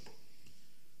disruption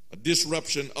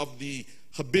of the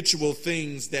habitual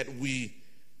things that we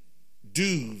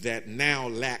do that now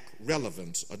lack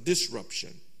relevance. A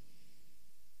disruption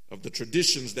of the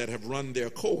traditions that have run their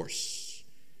course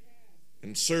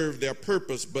and serve their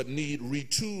purpose but need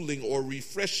retooling or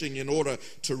refreshing in order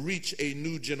to reach a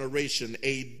new generation.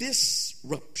 A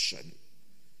disruption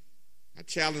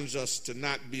challenge us to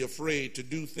not be afraid to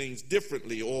do things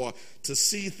differently, or to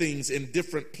see things in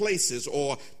different places,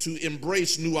 or to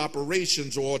embrace new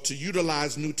operations, or to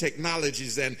utilize new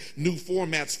technologies and new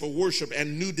formats for worship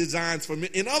and new designs for.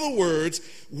 In other words,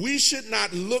 we should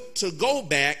not look to go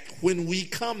back when we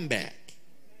come back.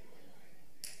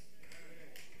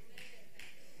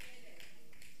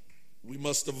 We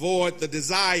must avoid the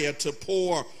desire to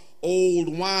pour old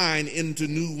wine into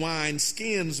new wine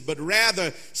skins, but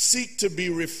rather seek to be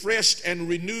refreshed and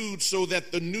renewed so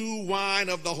that the new wine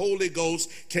of the Holy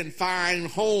Ghost can find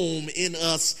home in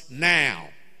us now.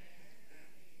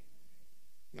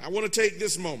 I want to take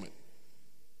this moment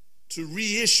to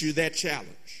reissue that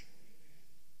challenge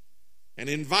and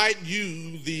invite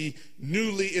you, the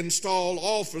newly installed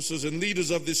officers and leaders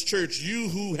of this church, you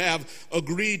who have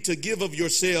agreed to give of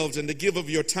yourselves and to give of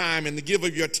your time and to give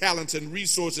of your talents and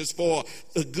resources for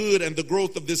the good and the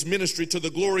growth of this ministry to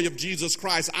the glory of Jesus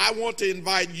Christ. I want to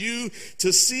invite you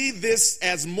to see this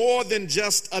as more than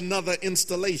just another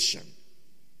installation.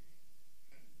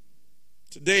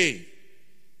 Today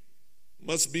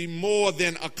must be more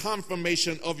than a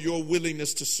confirmation of your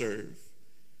willingness to serve.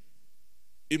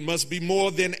 It must be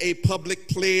more than a public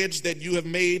pledge that you have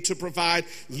made to provide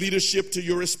leadership to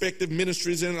your respective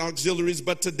ministries and auxiliaries,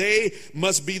 but today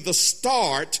must be the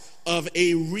start of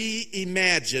a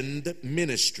reimagined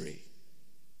ministry.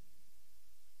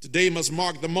 Today must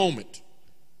mark the moment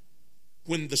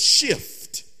when the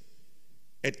shift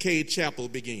at Cade Chapel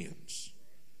begins.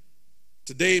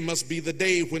 Today must be the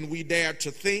day when we dare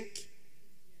to think,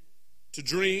 to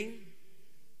dream,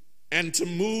 and to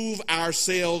move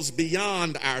ourselves,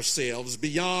 beyond our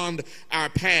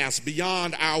past,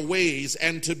 beyond our ways,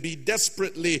 and to be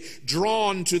desperately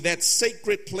drawn to that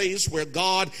sacred place where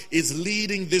God is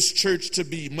leading this church to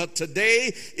be. But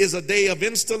today is a day of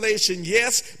installation,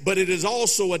 yes, but it is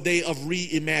also a day of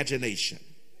reimagination.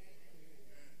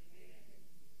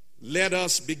 Let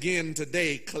us begin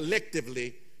today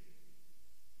collectively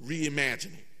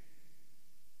reimagining.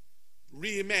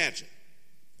 Reimagine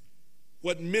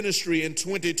what ministry in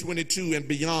 2022 and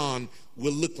beyond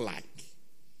will look like.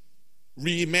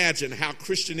 Reimagine how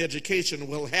Christian education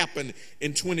will happen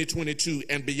in 2022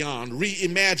 and beyond.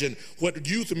 Reimagine what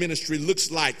youth ministry looks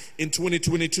like in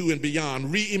 2022 and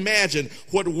beyond. Reimagine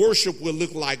what worship will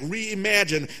look like.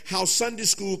 Reimagine how Sunday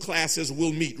school classes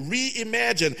will meet.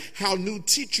 Reimagine how new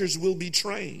teachers will be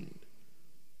trained.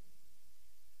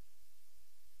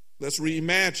 Let's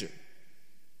reimagine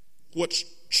what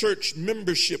church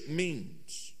membership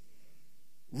means.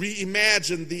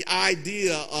 Reimagine the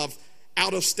idea of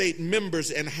out-of-state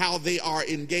members and how they are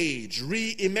engaged.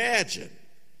 Reimagine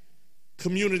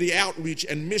community outreach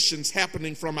and missions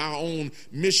happening from our own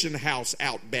mission house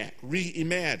out back.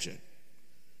 Reimagine.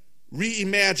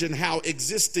 Reimagine how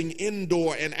existing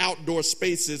indoor and outdoor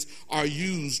spaces are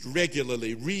used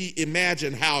regularly.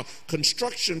 Reimagine how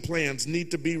construction plans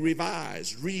need to be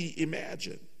revised.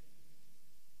 Reimagine.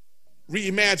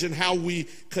 Reimagine how we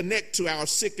connect to our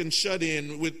sick and shut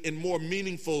in in more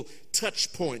meaningful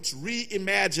touch points.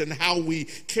 Reimagine how we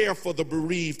care for the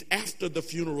bereaved after the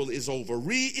funeral is over.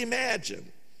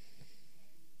 Reimagine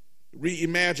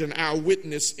our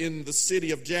witness in the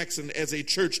city of Jackson as a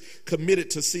church committed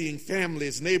to seeing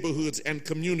families, neighborhoods, and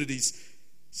communities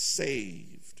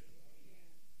saved.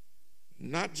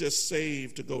 Not just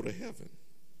saved to go to heaven,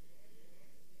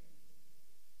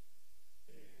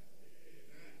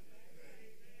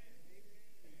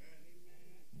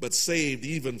 but saved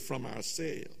even from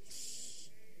ourselves.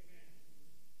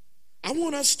 I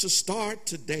want us to start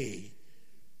today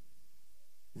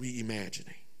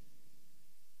reimagining.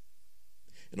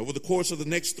 And over the course of the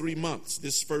next 3 months,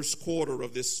 this first quarter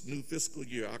of this new fiscal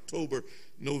year, October,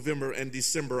 November, and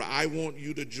December, I want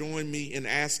you to join me in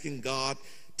asking God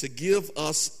to give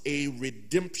us a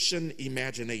redemption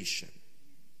imagination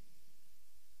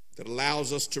that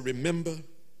allows us to remember,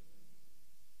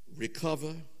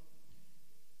 recover,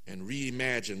 and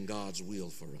reimagine God's will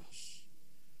for us.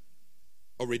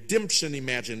 A redemption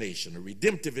imagination, a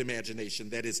redemptive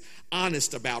imagination that is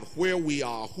honest about where we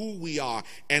are, who we are,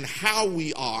 and how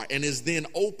we are, and is then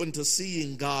open to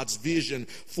seeing God's vision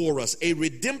for us. A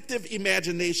redemptive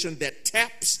imagination that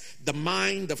taps the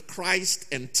mind of Christ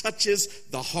and touches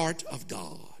the heart of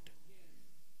God.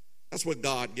 That's what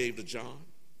God gave to John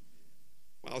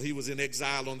while he was in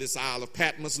exile on this Isle of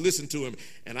Patmos. Listen to him.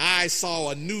 And I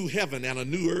saw a new heaven and a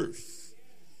new earth.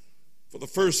 For the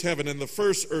first heaven and the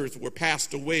first earth were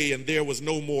passed away, and there was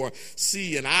no more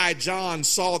sea. And I, John,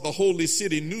 saw the holy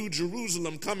city, New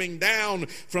Jerusalem, coming down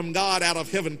from God out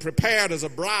of heaven, prepared as a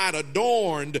bride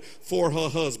adorned for her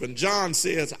husband. John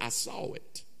says, I saw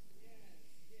it.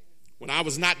 When I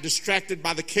was not distracted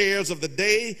by the cares of the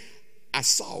day, I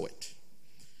saw it.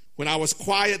 When I was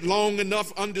quiet long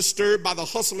enough, undisturbed by the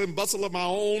hustle and bustle of my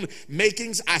own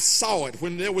makings, I saw it.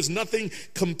 When there was nothing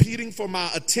competing for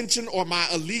my attention or my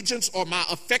allegiance or my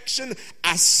affection,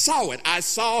 I saw it. I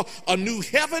saw a new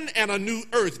heaven and a new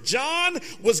earth. John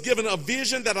was given a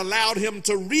vision that allowed him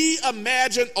to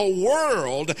reimagine a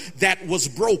world that was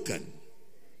broken,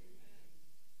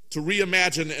 to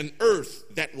reimagine an earth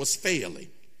that was failing,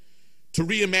 to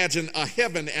reimagine a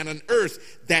heaven and an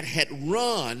earth that had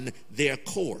run their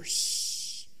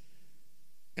course.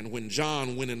 And when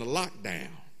John went into lockdown,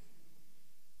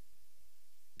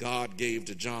 God gave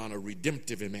to John a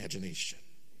redemptive imagination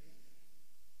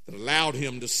that allowed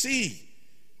him to see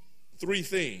three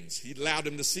things. He allowed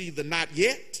him to see the not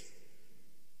yet,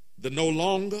 the no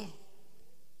longer,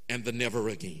 and the never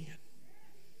again.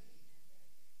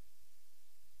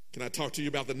 Can I talk to you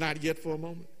about the not yet for a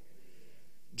moment?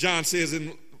 John says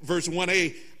in verse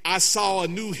 1a, I saw a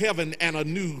new heaven and a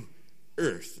new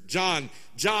earth. John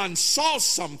saw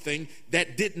something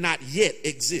that did not yet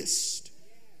exist.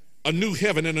 A new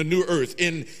heaven and a new earth.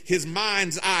 In his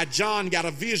mind's eye, John got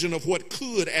a vision of what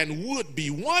could and would be.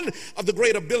 One of the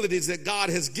great abilities that God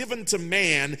has given to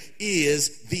man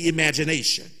is the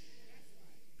imagination.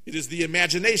 It is the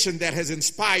imagination that has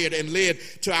inspired and led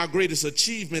to our greatest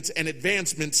achievements and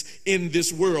advancements in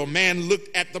this world. Man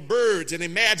looked at the birds and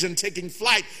imagined taking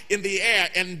flight in the air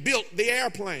and built the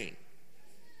airplane.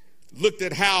 Looked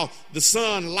at how the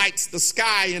sun lights the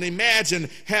sky and imagined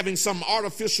having some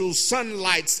artificial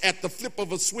sunlights at the flip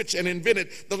of a switch and invented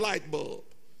the light bulb.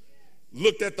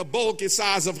 Looked at the bulky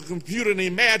size of a computer and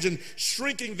imagined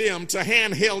shrinking them to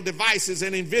handheld devices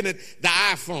and invented the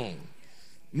iPhone.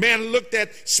 Man looked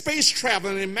at space travel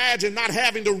and imagined not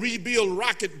having to rebuild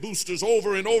rocket boosters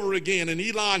over and over again. And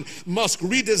Elon Musk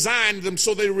redesigned them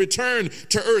so they return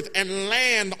to Earth and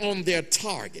land on their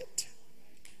target.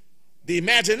 The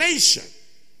imagination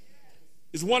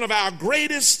is one of our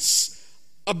greatest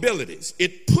abilities.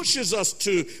 It pushes us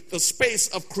to the space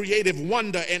of creative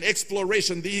wonder and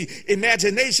exploration. The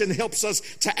imagination helps us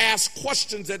to ask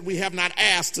questions that we have not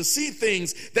asked, to see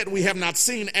things that we have not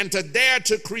seen, and to dare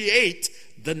to create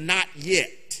the not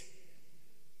yet.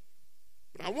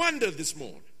 But I wonder this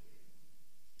morning,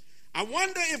 I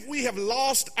wonder if we have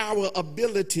lost our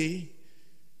ability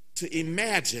to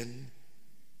imagine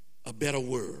a better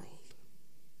world.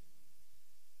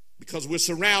 Because we're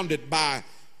surrounded by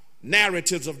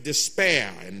narratives of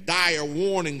despair and dire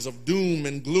warnings of doom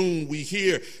and gloom. We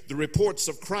hear the reports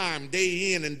of crime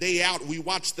day in and day out. We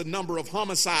watch the number of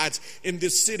homicides in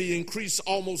this city increase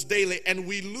almost daily, and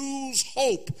we lose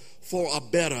hope for a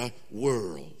better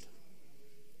world.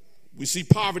 We see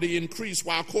poverty increase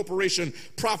while corporation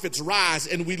profits rise,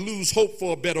 and we lose hope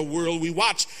for a better world. We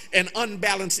watch an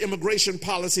unbalanced immigration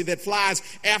policy that flies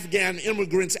Afghan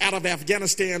immigrants out of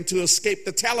Afghanistan to escape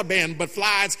the Taliban, but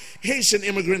flies Haitian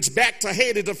immigrants back to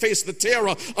Haiti to face the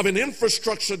terror of an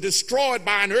infrastructure destroyed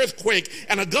by an earthquake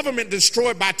and a government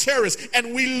destroyed by terrorists,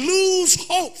 and we lose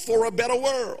hope for a better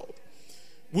world.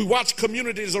 We watch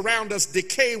communities around us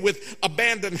decay with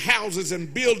abandoned houses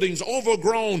and buildings,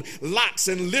 overgrown lots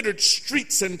and littered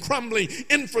streets and crumbling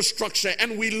infrastructure,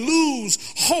 and we lose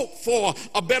hope for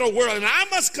a better world. And I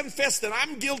must confess that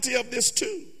I'm guilty of this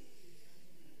too.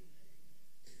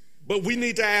 But we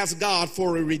need to ask God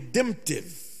for a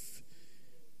redemptive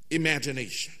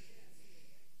imagination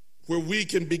where we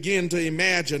can begin to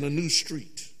imagine a new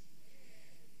street,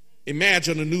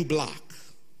 imagine a new block,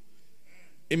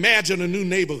 imagine a new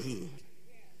neighborhood.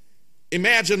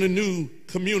 Imagine a new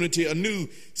community, a new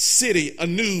city, a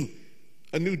new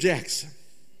Jackson.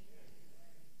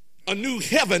 A new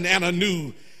heaven and a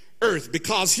new earth.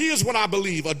 Because here's what I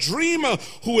believe. A dreamer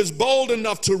who is bold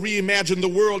enough to reimagine the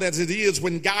world as it is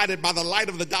when guided by the light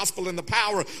of the gospel and the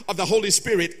power of the Holy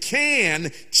Spirit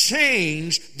can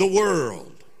change the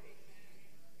world.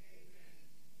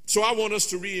 So I want us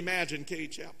to reimagine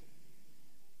Cade Chapel.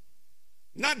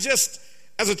 Not just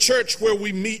as a church where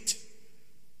we meet,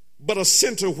 but a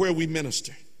center where we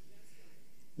minister.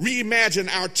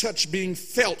 Reimagine our touch being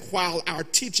felt while our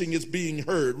teaching is being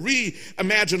heard.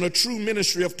 Reimagine a true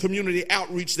ministry of community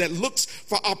outreach that looks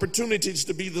for opportunities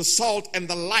to be the salt and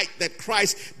the light that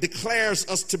Christ declares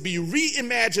us to be.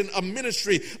 Reimagine a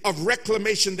ministry of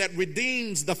reclamation that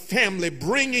redeems the family,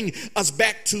 bringing us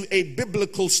back to a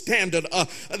biblical standard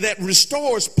that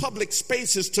restores public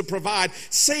spaces to provide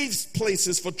safe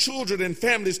places for children and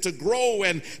families to grow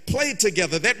and play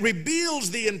together, that rebuilds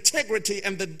the integrity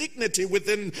and the dignity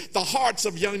within the hearts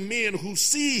of young men who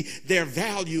see their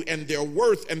value and their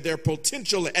worth and their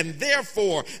potential, and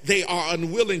therefore they are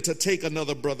unwilling to take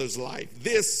another brother's life.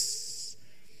 This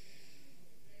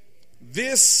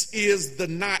This is the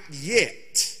not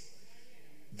yet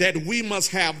that we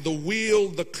must have the will,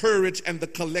 the courage, and the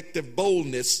collective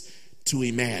boldness to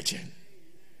imagine.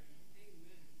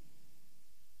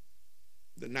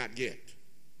 The not yet,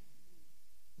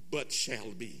 but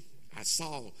shall be. I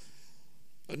saw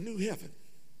a new heaven.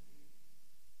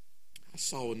 I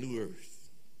saw a new earth.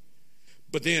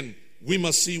 But then we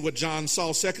must see what John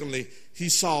saw. Secondly, he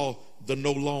saw the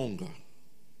no longer.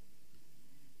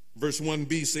 Verse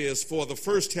 1b says, for the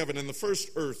first heaven and the first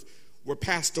earth were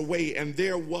passed away, and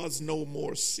there was no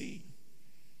more sea.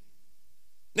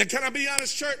 Now, can I be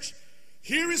honest, church?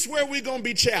 Here is where we're going to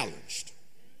be challenged.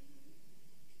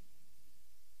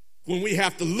 When we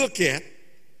have to look at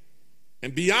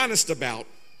and be honest about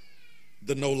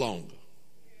the no longer.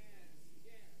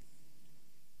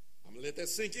 I'm going to let that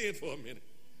sink in for a minute.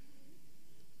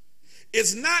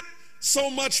 It's not so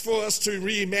much for us to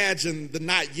reimagine the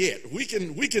not yet. We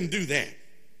can do that.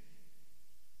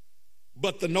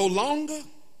 But the no longer?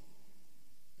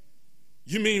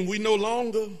 You mean we no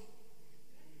longer?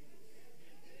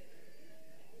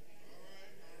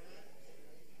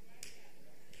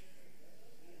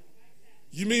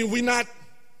 You mean we not?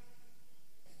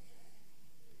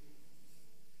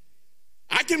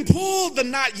 I can pull the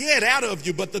not yet out of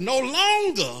you, but the no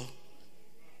longer,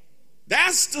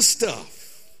 that's the stuff.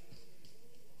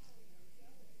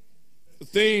 The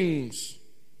things,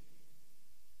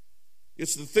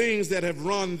 it's the things that have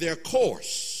run their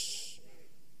course,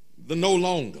 the no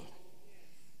longer.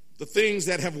 The things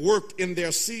that have worked in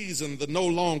their season, the no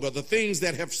longer. The things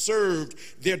that have served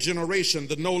their generation,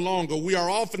 the no longer. We are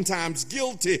oftentimes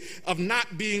guilty of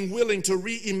not being willing to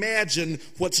reimagine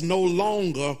what's no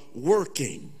longer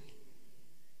working,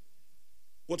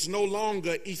 what's no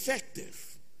longer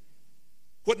effective,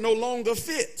 what no longer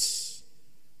fits.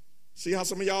 See how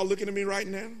some of y'all looking at me right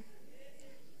now?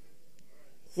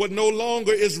 What no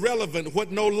longer is relevant, what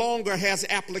no longer has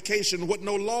application, what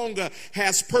no longer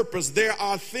has purpose. There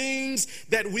are things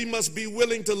that we must be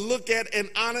willing to look at and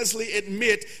honestly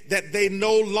admit that they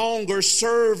no longer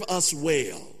serve us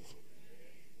well.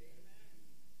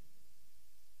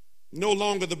 No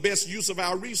longer the best use of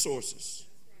our resources.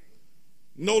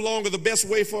 No longer the best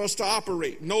way for us to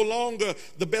operate. No longer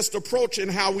the best approach in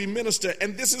how we minister.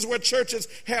 And this is where churches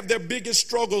have their biggest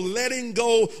struggle, letting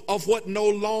go of what no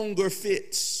longer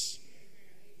fits,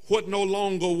 what no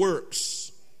longer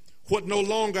works, what no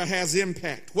longer has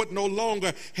impact, what no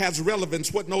longer has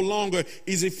relevance, what no longer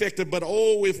is effective. But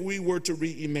oh, if we were to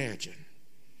reimagine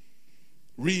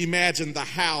the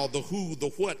how, the who, the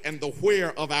what, and the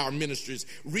where of our ministries.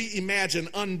 Reimagine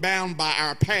unbound by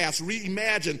our past.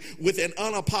 Reimagine with an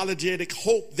unapologetic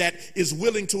hope that is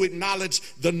willing to acknowledge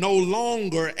the no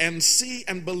longer and see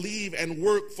and believe and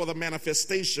work for the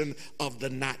manifestation of the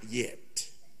not yet.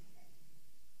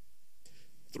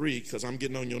 3, because I'm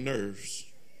getting on your nerves.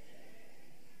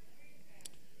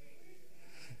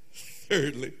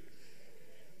 Thirdly,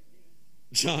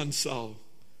 John saw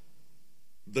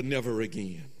the never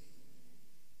again.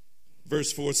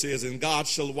 Verse 4 says, and God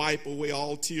shall wipe away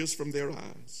all tears from their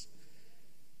eyes,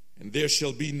 and there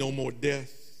shall be no more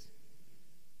death,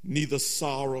 neither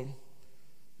sorrow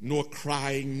nor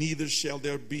crying, neither shall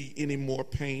there be any more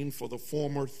pain, for the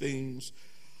former things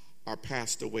are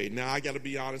passed away. Now, I got to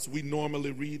be honest, we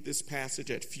normally read this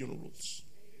passage at funerals.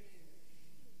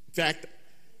 In fact,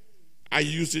 I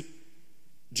used it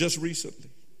just recently.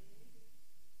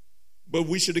 But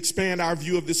we should expand our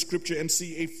view of this scripture and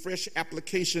see a fresh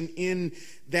application in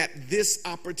that this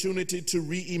opportunity to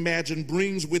reimagine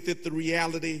brings with it the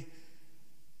reality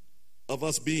of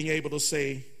us being able to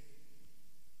say,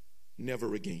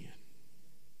 never again.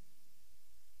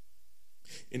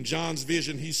 In John's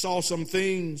vision, he saw some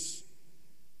things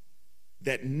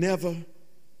that never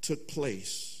took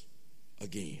place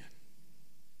again.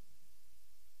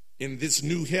 In this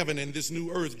new heaven and this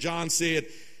new earth, John said,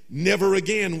 never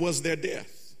again was there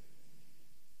death.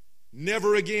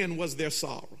 Never again was there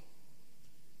sorrow.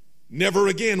 Never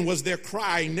again was there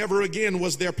crying. Never again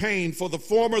was there pain. For the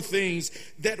former things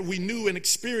that we knew and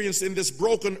experienced in this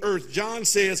broken earth, John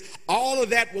says, all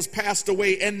of that was passed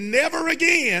away, and never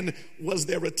again was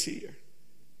there a tear.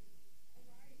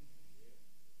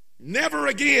 Never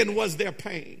again was there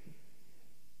pain.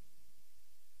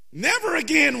 Never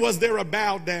again was there a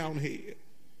bowed down head.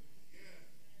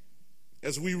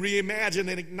 As we reimagine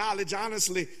and acknowledge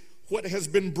honestly what has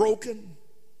been broken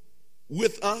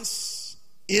with us,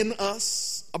 in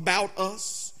us, about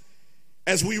us,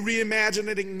 as we reimagine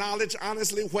and acknowledge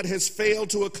honestly what has failed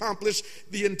to accomplish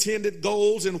the intended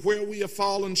goals and where we have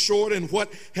fallen short and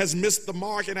what has missed the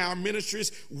mark in our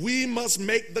ministries, we must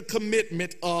make the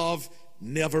commitment of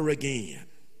never again.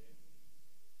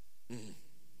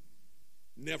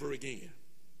 Never again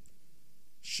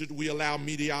should we allow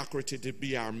mediocrity to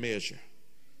be our measure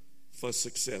for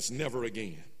success. Never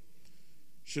again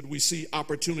should we see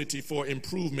opportunity for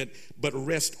improvement but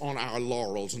rest on our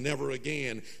laurels. Never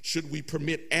again should we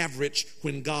permit average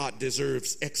when God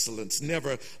deserves excellence.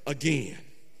 Never again.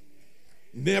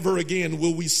 Never again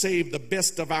will we save the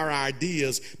best of our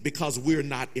ideas because we're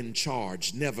not in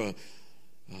charge. Never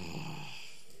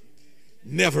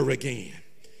again.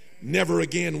 Never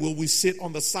again will we sit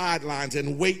on the sidelines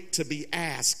and wait to be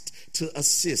asked to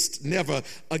assist. Never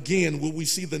again will we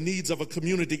see the needs of a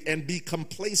community and be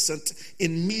complacent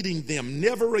in meeting them.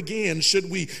 Never again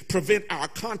should we prevent our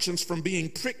conscience from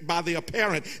being pricked by the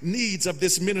apparent needs of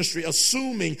this ministry,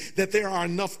 assuming that there are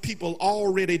enough people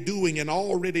already doing and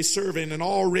already serving and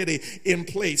already in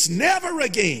place. Never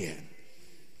again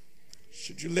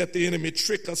should you let the enemy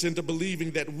trick us into believing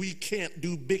that we can't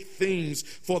do big things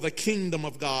for the kingdom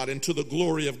of God and to the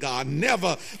glory of God.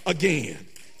 Never again.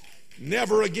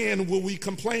 Never again will we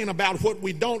complain about what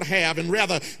we don't have and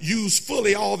rather use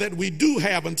fully all that we do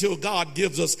have until God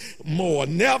gives us more.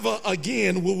 Never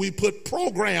again will we put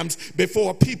programs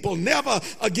before people. Never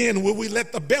again will we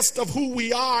let the best of who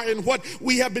we are and what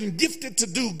we have been gifted to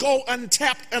do go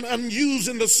untapped and unused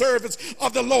in the service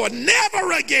of the Lord.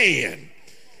 Never again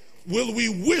will we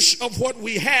wish of what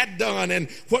we had done and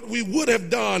what we would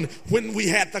have done when we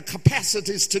had the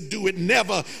capacities to do it.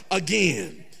 Never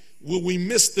again will we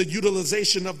miss the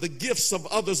utilization of the gifts of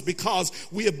others because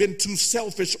we have been too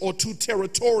selfish or too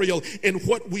territorial in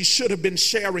what we should have been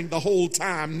sharing the whole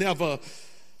time. Never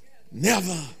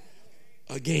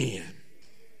again.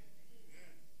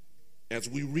 As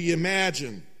we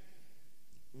reimagine,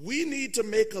 we need to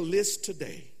make a list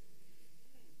today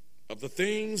of the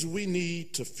things we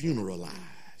need to funeralize,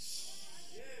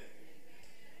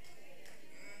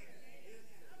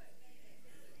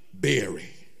 bury,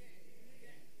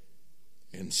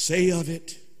 and say of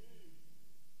it,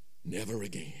 never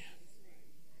again.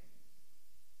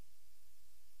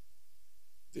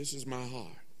 This is my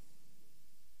heart.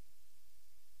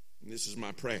 And this is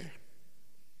my prayer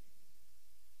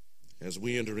as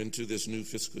we enter into this new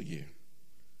fiscal year.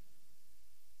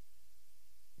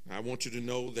 I want you to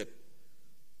know that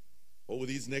over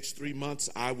these next 3 months,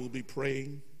 I will be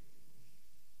praying,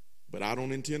 but I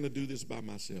don't intend to do this by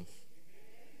myself.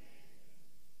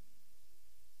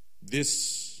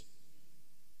 This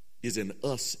is an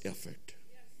us effort.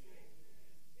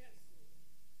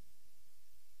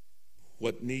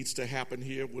 What needs to happen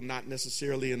here will not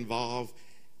necessarily involve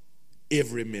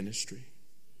every ministry,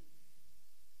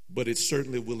 but it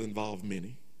certainly will involve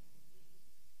many.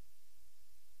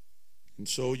 And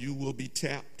so you will be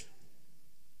tapped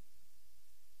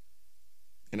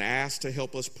and asked to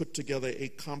help us put together a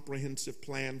comprehensive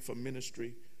plan for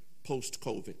ministry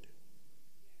post-COVID.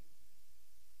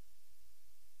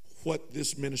 What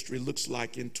this ministry looks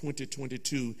like in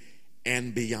 2022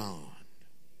 and beyond.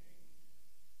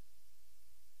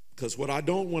 Because what I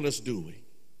don't want us doing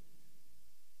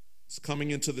is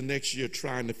coming into the next year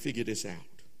trying to figure this out,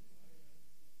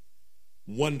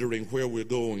 wondering where we're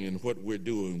going and what we're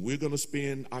doing. We're going to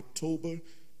spend October,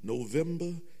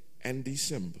 November, and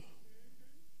December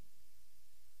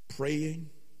praying,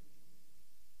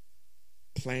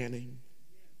 planning,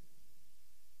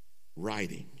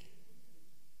 writing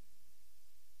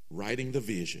the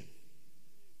vision,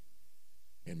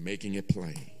 and making it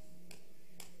plain.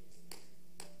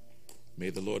 May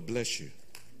the Lord bless you.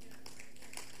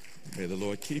 May the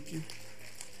Lord keep you.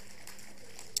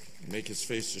 Make his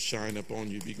face to shine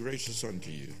upon you, be gracious unto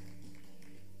you,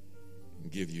 and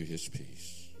give you his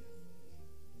peace.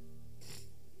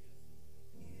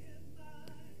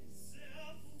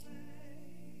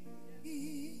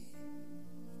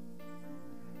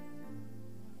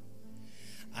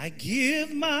 I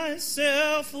give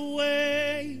myself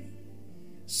away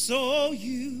so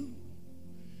you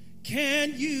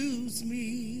can use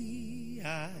me.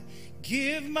 I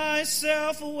give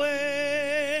myself away.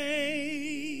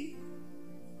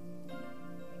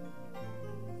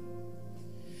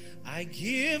 I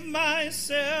give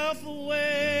myself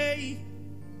away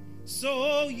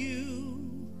so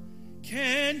you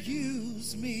can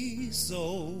use me.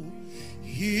 So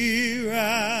here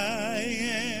I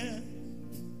am.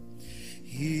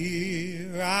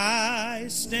 Here I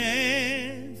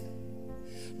stand,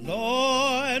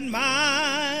 Lord,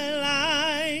 my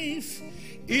life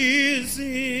is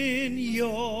in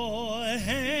your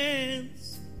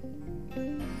hands.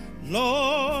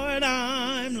 Lord,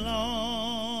 I'm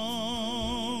longing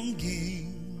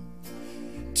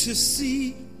to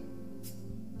see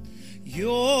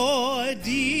your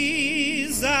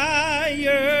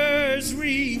desires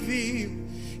revealed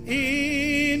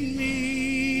in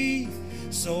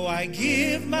I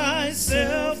give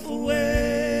myself away.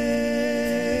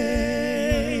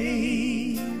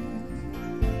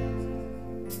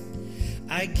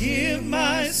 I give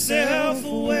myself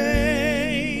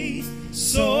away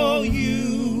so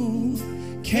you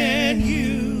can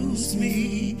use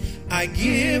me. I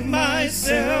give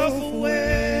myself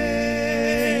away.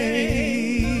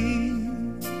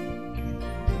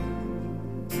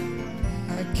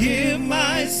 I give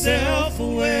myself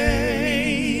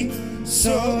away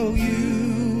so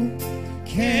you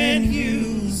can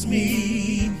use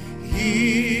me.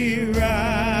 Here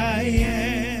I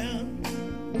am.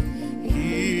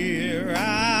 Here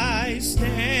I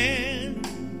stand.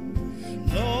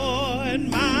 Lord,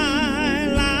 my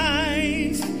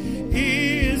life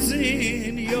is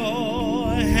in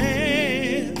your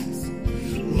hands.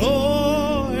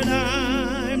 Lord,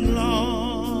 I'm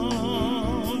longing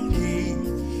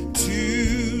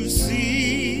to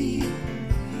see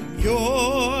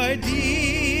your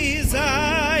desires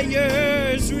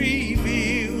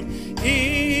revealed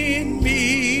in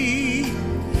me.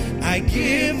 I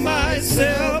give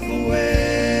myself away.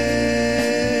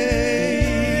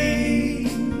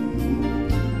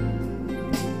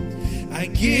 I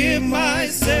give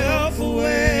myself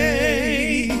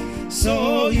away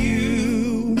so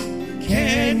you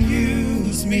can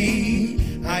use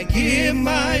me. I give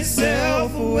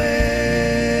myself away.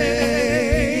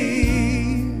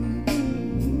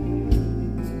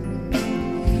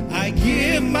 I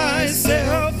give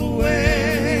myself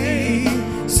away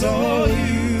so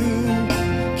you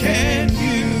can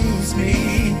use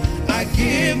me. I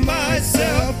give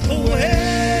myself away.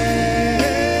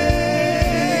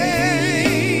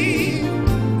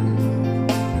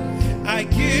 I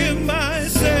give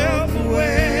myself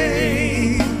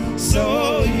away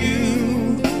so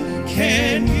you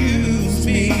can use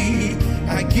me.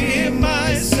 I give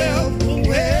myself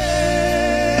away.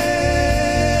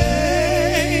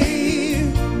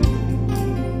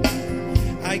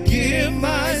 I give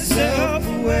myself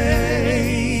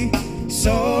away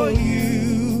so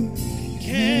you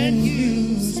can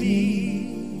use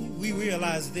me. We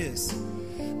realize this.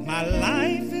 My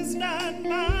life is not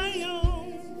my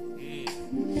own.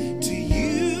 To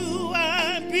you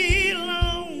I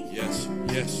belong. Yes,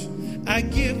 yes. I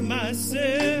give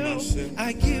myself.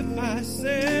 I give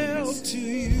myself to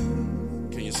you.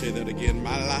 Can you say that again?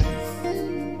 My life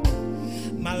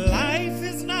My life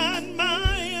is not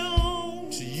my own.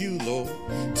 to you, Lord.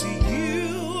 To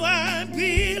you I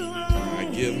belong. I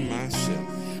give myself.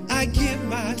 I give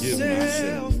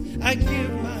myself. I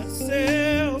give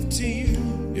myself to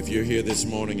you. If you're here this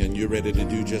morning and you're ready to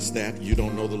do just that, you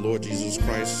don't know the Lord Jesus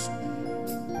Christ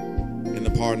in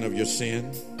the pardon of your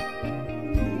sin,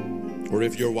 or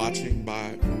if you're watching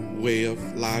by way of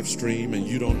live stream and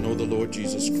you don't know the Lord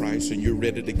Jesus Christ and you're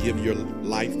ready to give your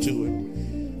life to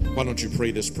Him, why don't you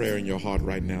pray this prayer in your heart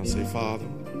right now? Say, Father,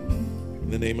 in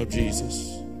the name of Jesus,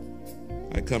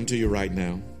 I come to you right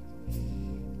now.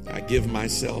 I give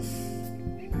myself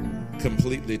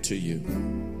completely to you.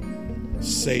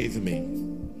 Save me.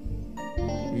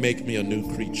 Make me a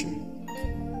new creature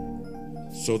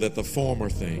so that the former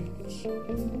things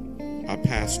are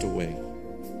passed away.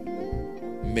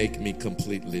 Make me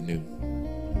completely new.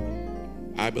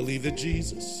 I believe that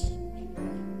Jesus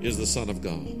is the Son of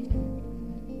God.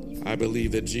 I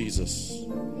believe that Jesus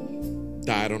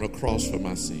died on a cross for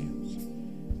my sins.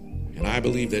 And I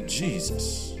believe that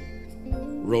Jesus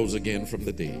rose again from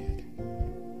the dead.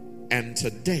 And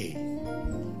today,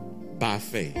 by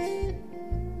faith,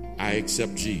 I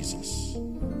accept Jesus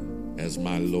as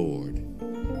my Lord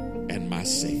and my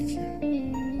Savior.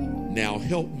 Now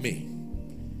help me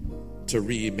to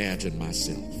reimagine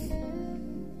myself.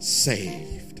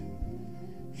 Saved.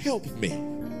 Help me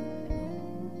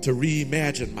to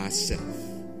reimagine myself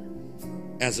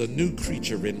as a new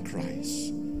creature in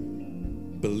Christ,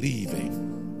 believing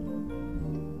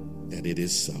that it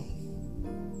is so.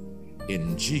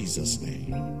 In Jesus'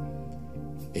 name,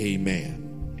 amen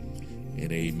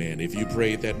and amen. If you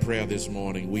prayed that prayer this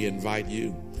morning, we invite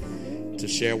you to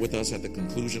share with us at the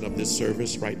conclusion of this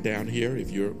service right down here. If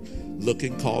you're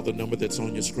looking, call the number that's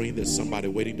on your screen. There's somebody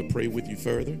waiting to pray with you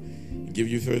further and give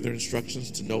you further instructions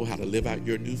to know how to live out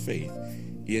your new faith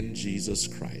in Jesus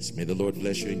Christ. May the Lord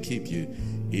bless you and keep you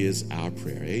is our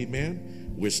prayer.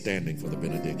 Amen. We're standing for the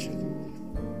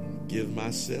benediction. Give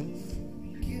myself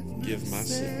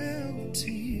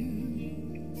to you.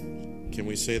 Can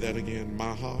we say that again?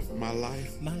 My heart, my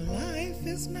life. My life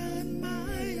is not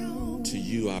my own. To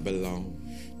you I belong.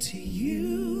 To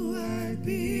you I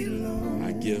belong.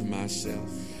 I give myself.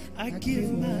 I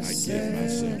give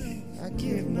myself. I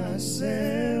give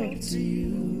myself to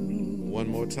you. One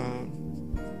more time.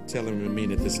 Tell him you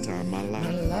mean it this time. My My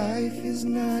life life is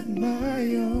not my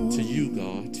own. to you,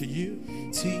 God, to you.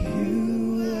 To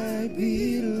you I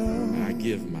belong. I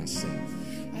give myself.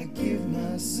 I give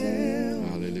myself.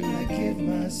 Hallelujah. I give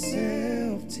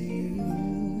myself to you.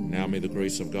 Now may the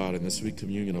grace of God and the sweet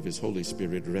communion of his Holy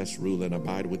Spirit rest, rule, and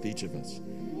abide with each of us,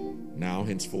 now,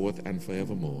 henceforth, and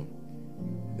forevermore.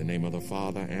 In the name of the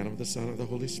Father, and of the Son, and of the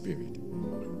Holy Spirit.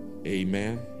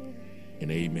 Amen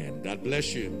and amen. God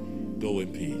bless you. Go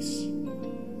in peace.